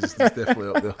 he's definitely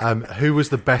up there. Who was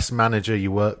the best manager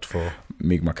you worked for?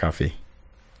 Mick McCarthy.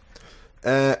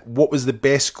 What was the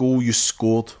best goal you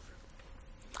scored?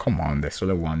 Come on, there's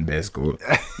only one best goal.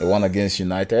 The one against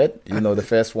United. You know, the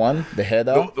first one, the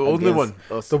header. The only one.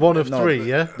 The one of three,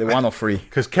 yeah? The one of three.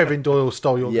 Because Kevin Doyle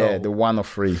stole your goal. Yeah, the one of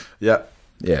three. Yeah.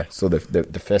 Yeah, so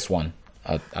the first one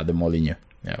at the Molineux.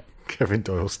 Yeah. Kevin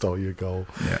Doyle stole your goal.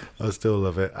 Yeah. I still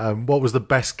love it. What was the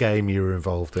best game you were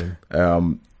involved in?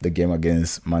 The game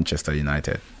against Manchester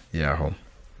United. Yeah, at home.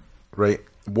 Right.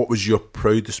 What was your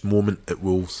proudest moment at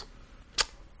Wolves?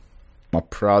 My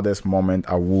proudest moment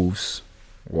at Wolves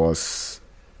was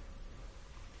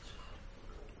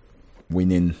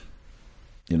winning.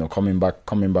 You know, coming back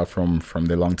from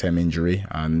the long-term injury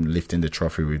and lifting the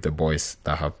trophy with the boys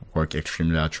that have worked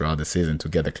extremely hard throughout the season to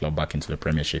get the club back into the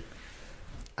Premiership.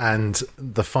 And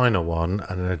the final one,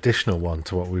 and an additional one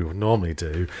to what we would normally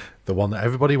do, the one that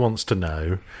everybody wants to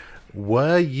know,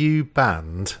 were you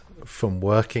banned from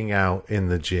working out in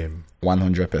the gym?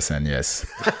 100% yes.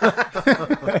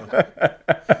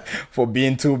 For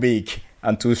being too big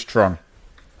and too strong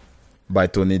by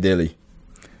Tony Daly.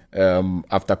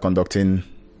 After conducting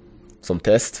some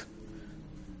tests,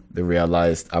 they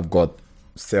realized I've got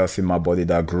cells in my body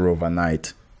that grew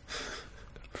overnight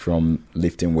from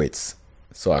lifting weights.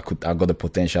 So I got the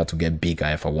potential to get bigger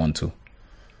if I want to.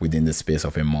 Within the space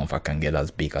of a month, I can get as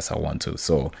big as I want to.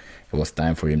 So it was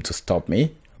time for him to stop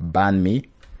me, ban me.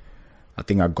 I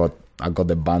think I got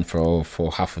the ban for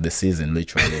half of the season,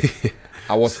 literally.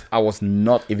 I was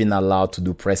not even allowed to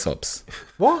do press-ups.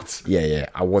 What? Yeah.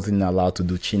 I wasn't allowed to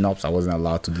do chin-ups. I wasn't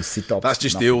alled to do sit-ups. That's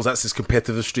just Dales. That's his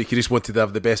competitive streak. He just wanted to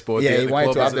have the best body. Yeah, at he the wanted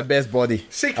club, to have isn't the it? best body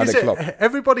See, at the 'cause club.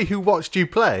 everybody who watched you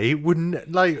play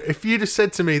wouldn't, like, if you'd have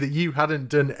said to me that you hadn't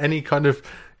done any kind of,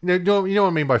 you know what I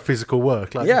mean by physical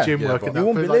work, like Yeah, gym yeah, work, but and you that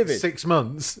won't for believe like it. 6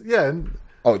 months. Yeah.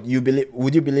 Oh,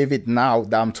 would you believe it now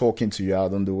that I'm talking to you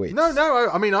out on the weights? No.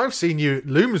 I mean, I've seen you.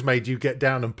 Looms made you get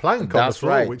down and plank on the That's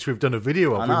floor, right. which we've done a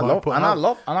video of. And we I might love put and out I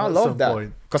love at some that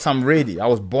point. because I'm ready. I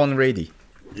was born ready.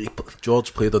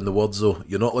 George played on the words though.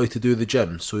 You're not allowed to do the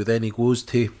gym, so then he goes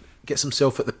to gets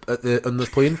himself on the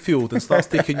playing field and starts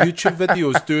taking YouTube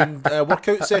videos doing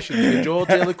workout sessions. The George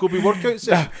Ellacobi workout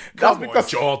session.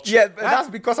 George. Yeah, but that's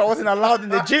because I wasn't allowed in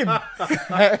the gym.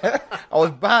 I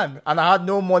was banned, and I had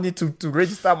no money to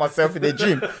register myself in the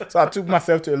gym. So I took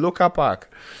myself to a local park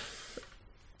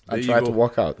and There you tried go. to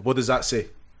work out. What does that say?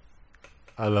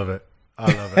 I love it.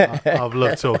 I've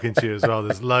loved talking to you as well.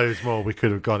 There's loads more we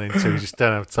could have gone into. We just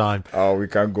don't have time. Oh, we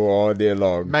can go all day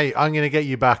long. Mate, I'm going to get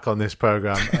you back on this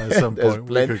program at some point.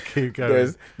 We could keep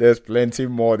going. There's plenty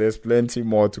more. There's plenty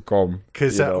more to come.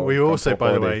 Because we also,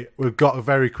 by the way, we've got to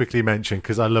very quickly mention,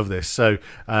 because I love this. So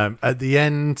at the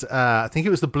end, I think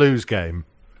it was the Blues game.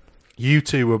 You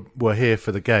two were here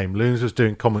for the game. Loons was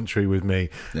doing commentary with me,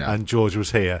 and George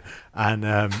was here. And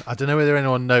I don't know whether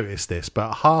anyone noticed this, but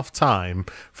at half-time,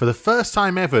 for the first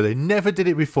time ever, they never did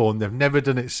it before, and they've never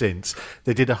done it since.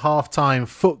 They did a half-time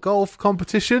foot golf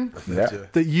competition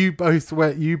that you both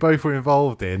were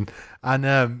involved in.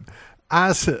 And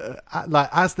as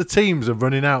the teams are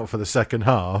running out for the second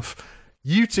half,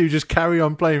 you two just carry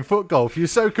on playing foot golf. You're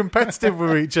so competitive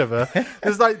with each other.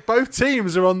 It's like both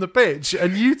teams are on the pitch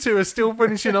and you two are still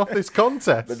finishing off this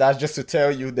contest. But that's just to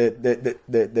tell you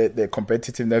the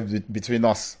competitiveness between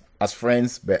us as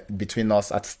friends, but between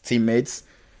us as teammates.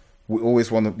 We always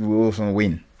want to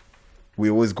win. We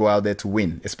always go out there to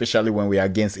win, especially when we are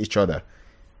against each other.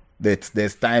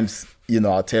 There's times,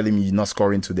 I'll tell him you're not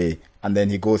scoring today, and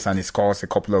then he goes and he scores a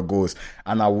couple of goals,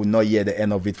 and I will not hear the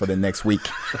end of it for the next week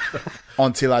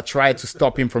until I try to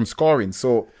stop him from scoring.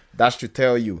 So that should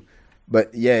tell you. But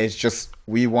yeah, it's just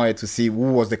we wanted to see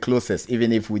who was the closest,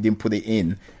 even if we didn't put it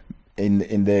in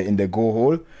the goal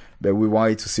hole. But we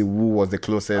wanted to see who was the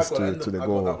closest to the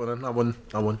goal hole.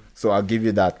 I won. So I'll give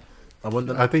you that. I won.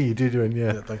 I think you did win,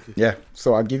 yeah. Thank you. Yeah,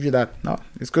 so I'll give you that. No,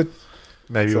 it's good.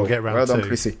 Maybe we'll get round well done, two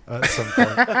Chrissy. at some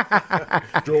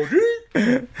point.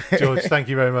 George, thank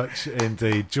you very much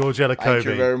indeed. George Ellacobi, Thank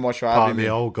you very much for part of having the me.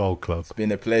 Old Gold Club. It's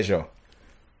been a pleasure.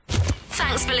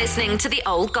 Thanks for listening to the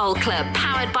Old Gold Club,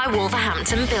 powered by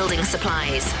Wolverhampton Building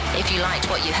Supplies. If you liked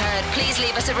what you heard, please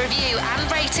leave us a review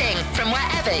and rating from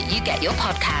wherever you get your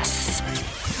podcasts.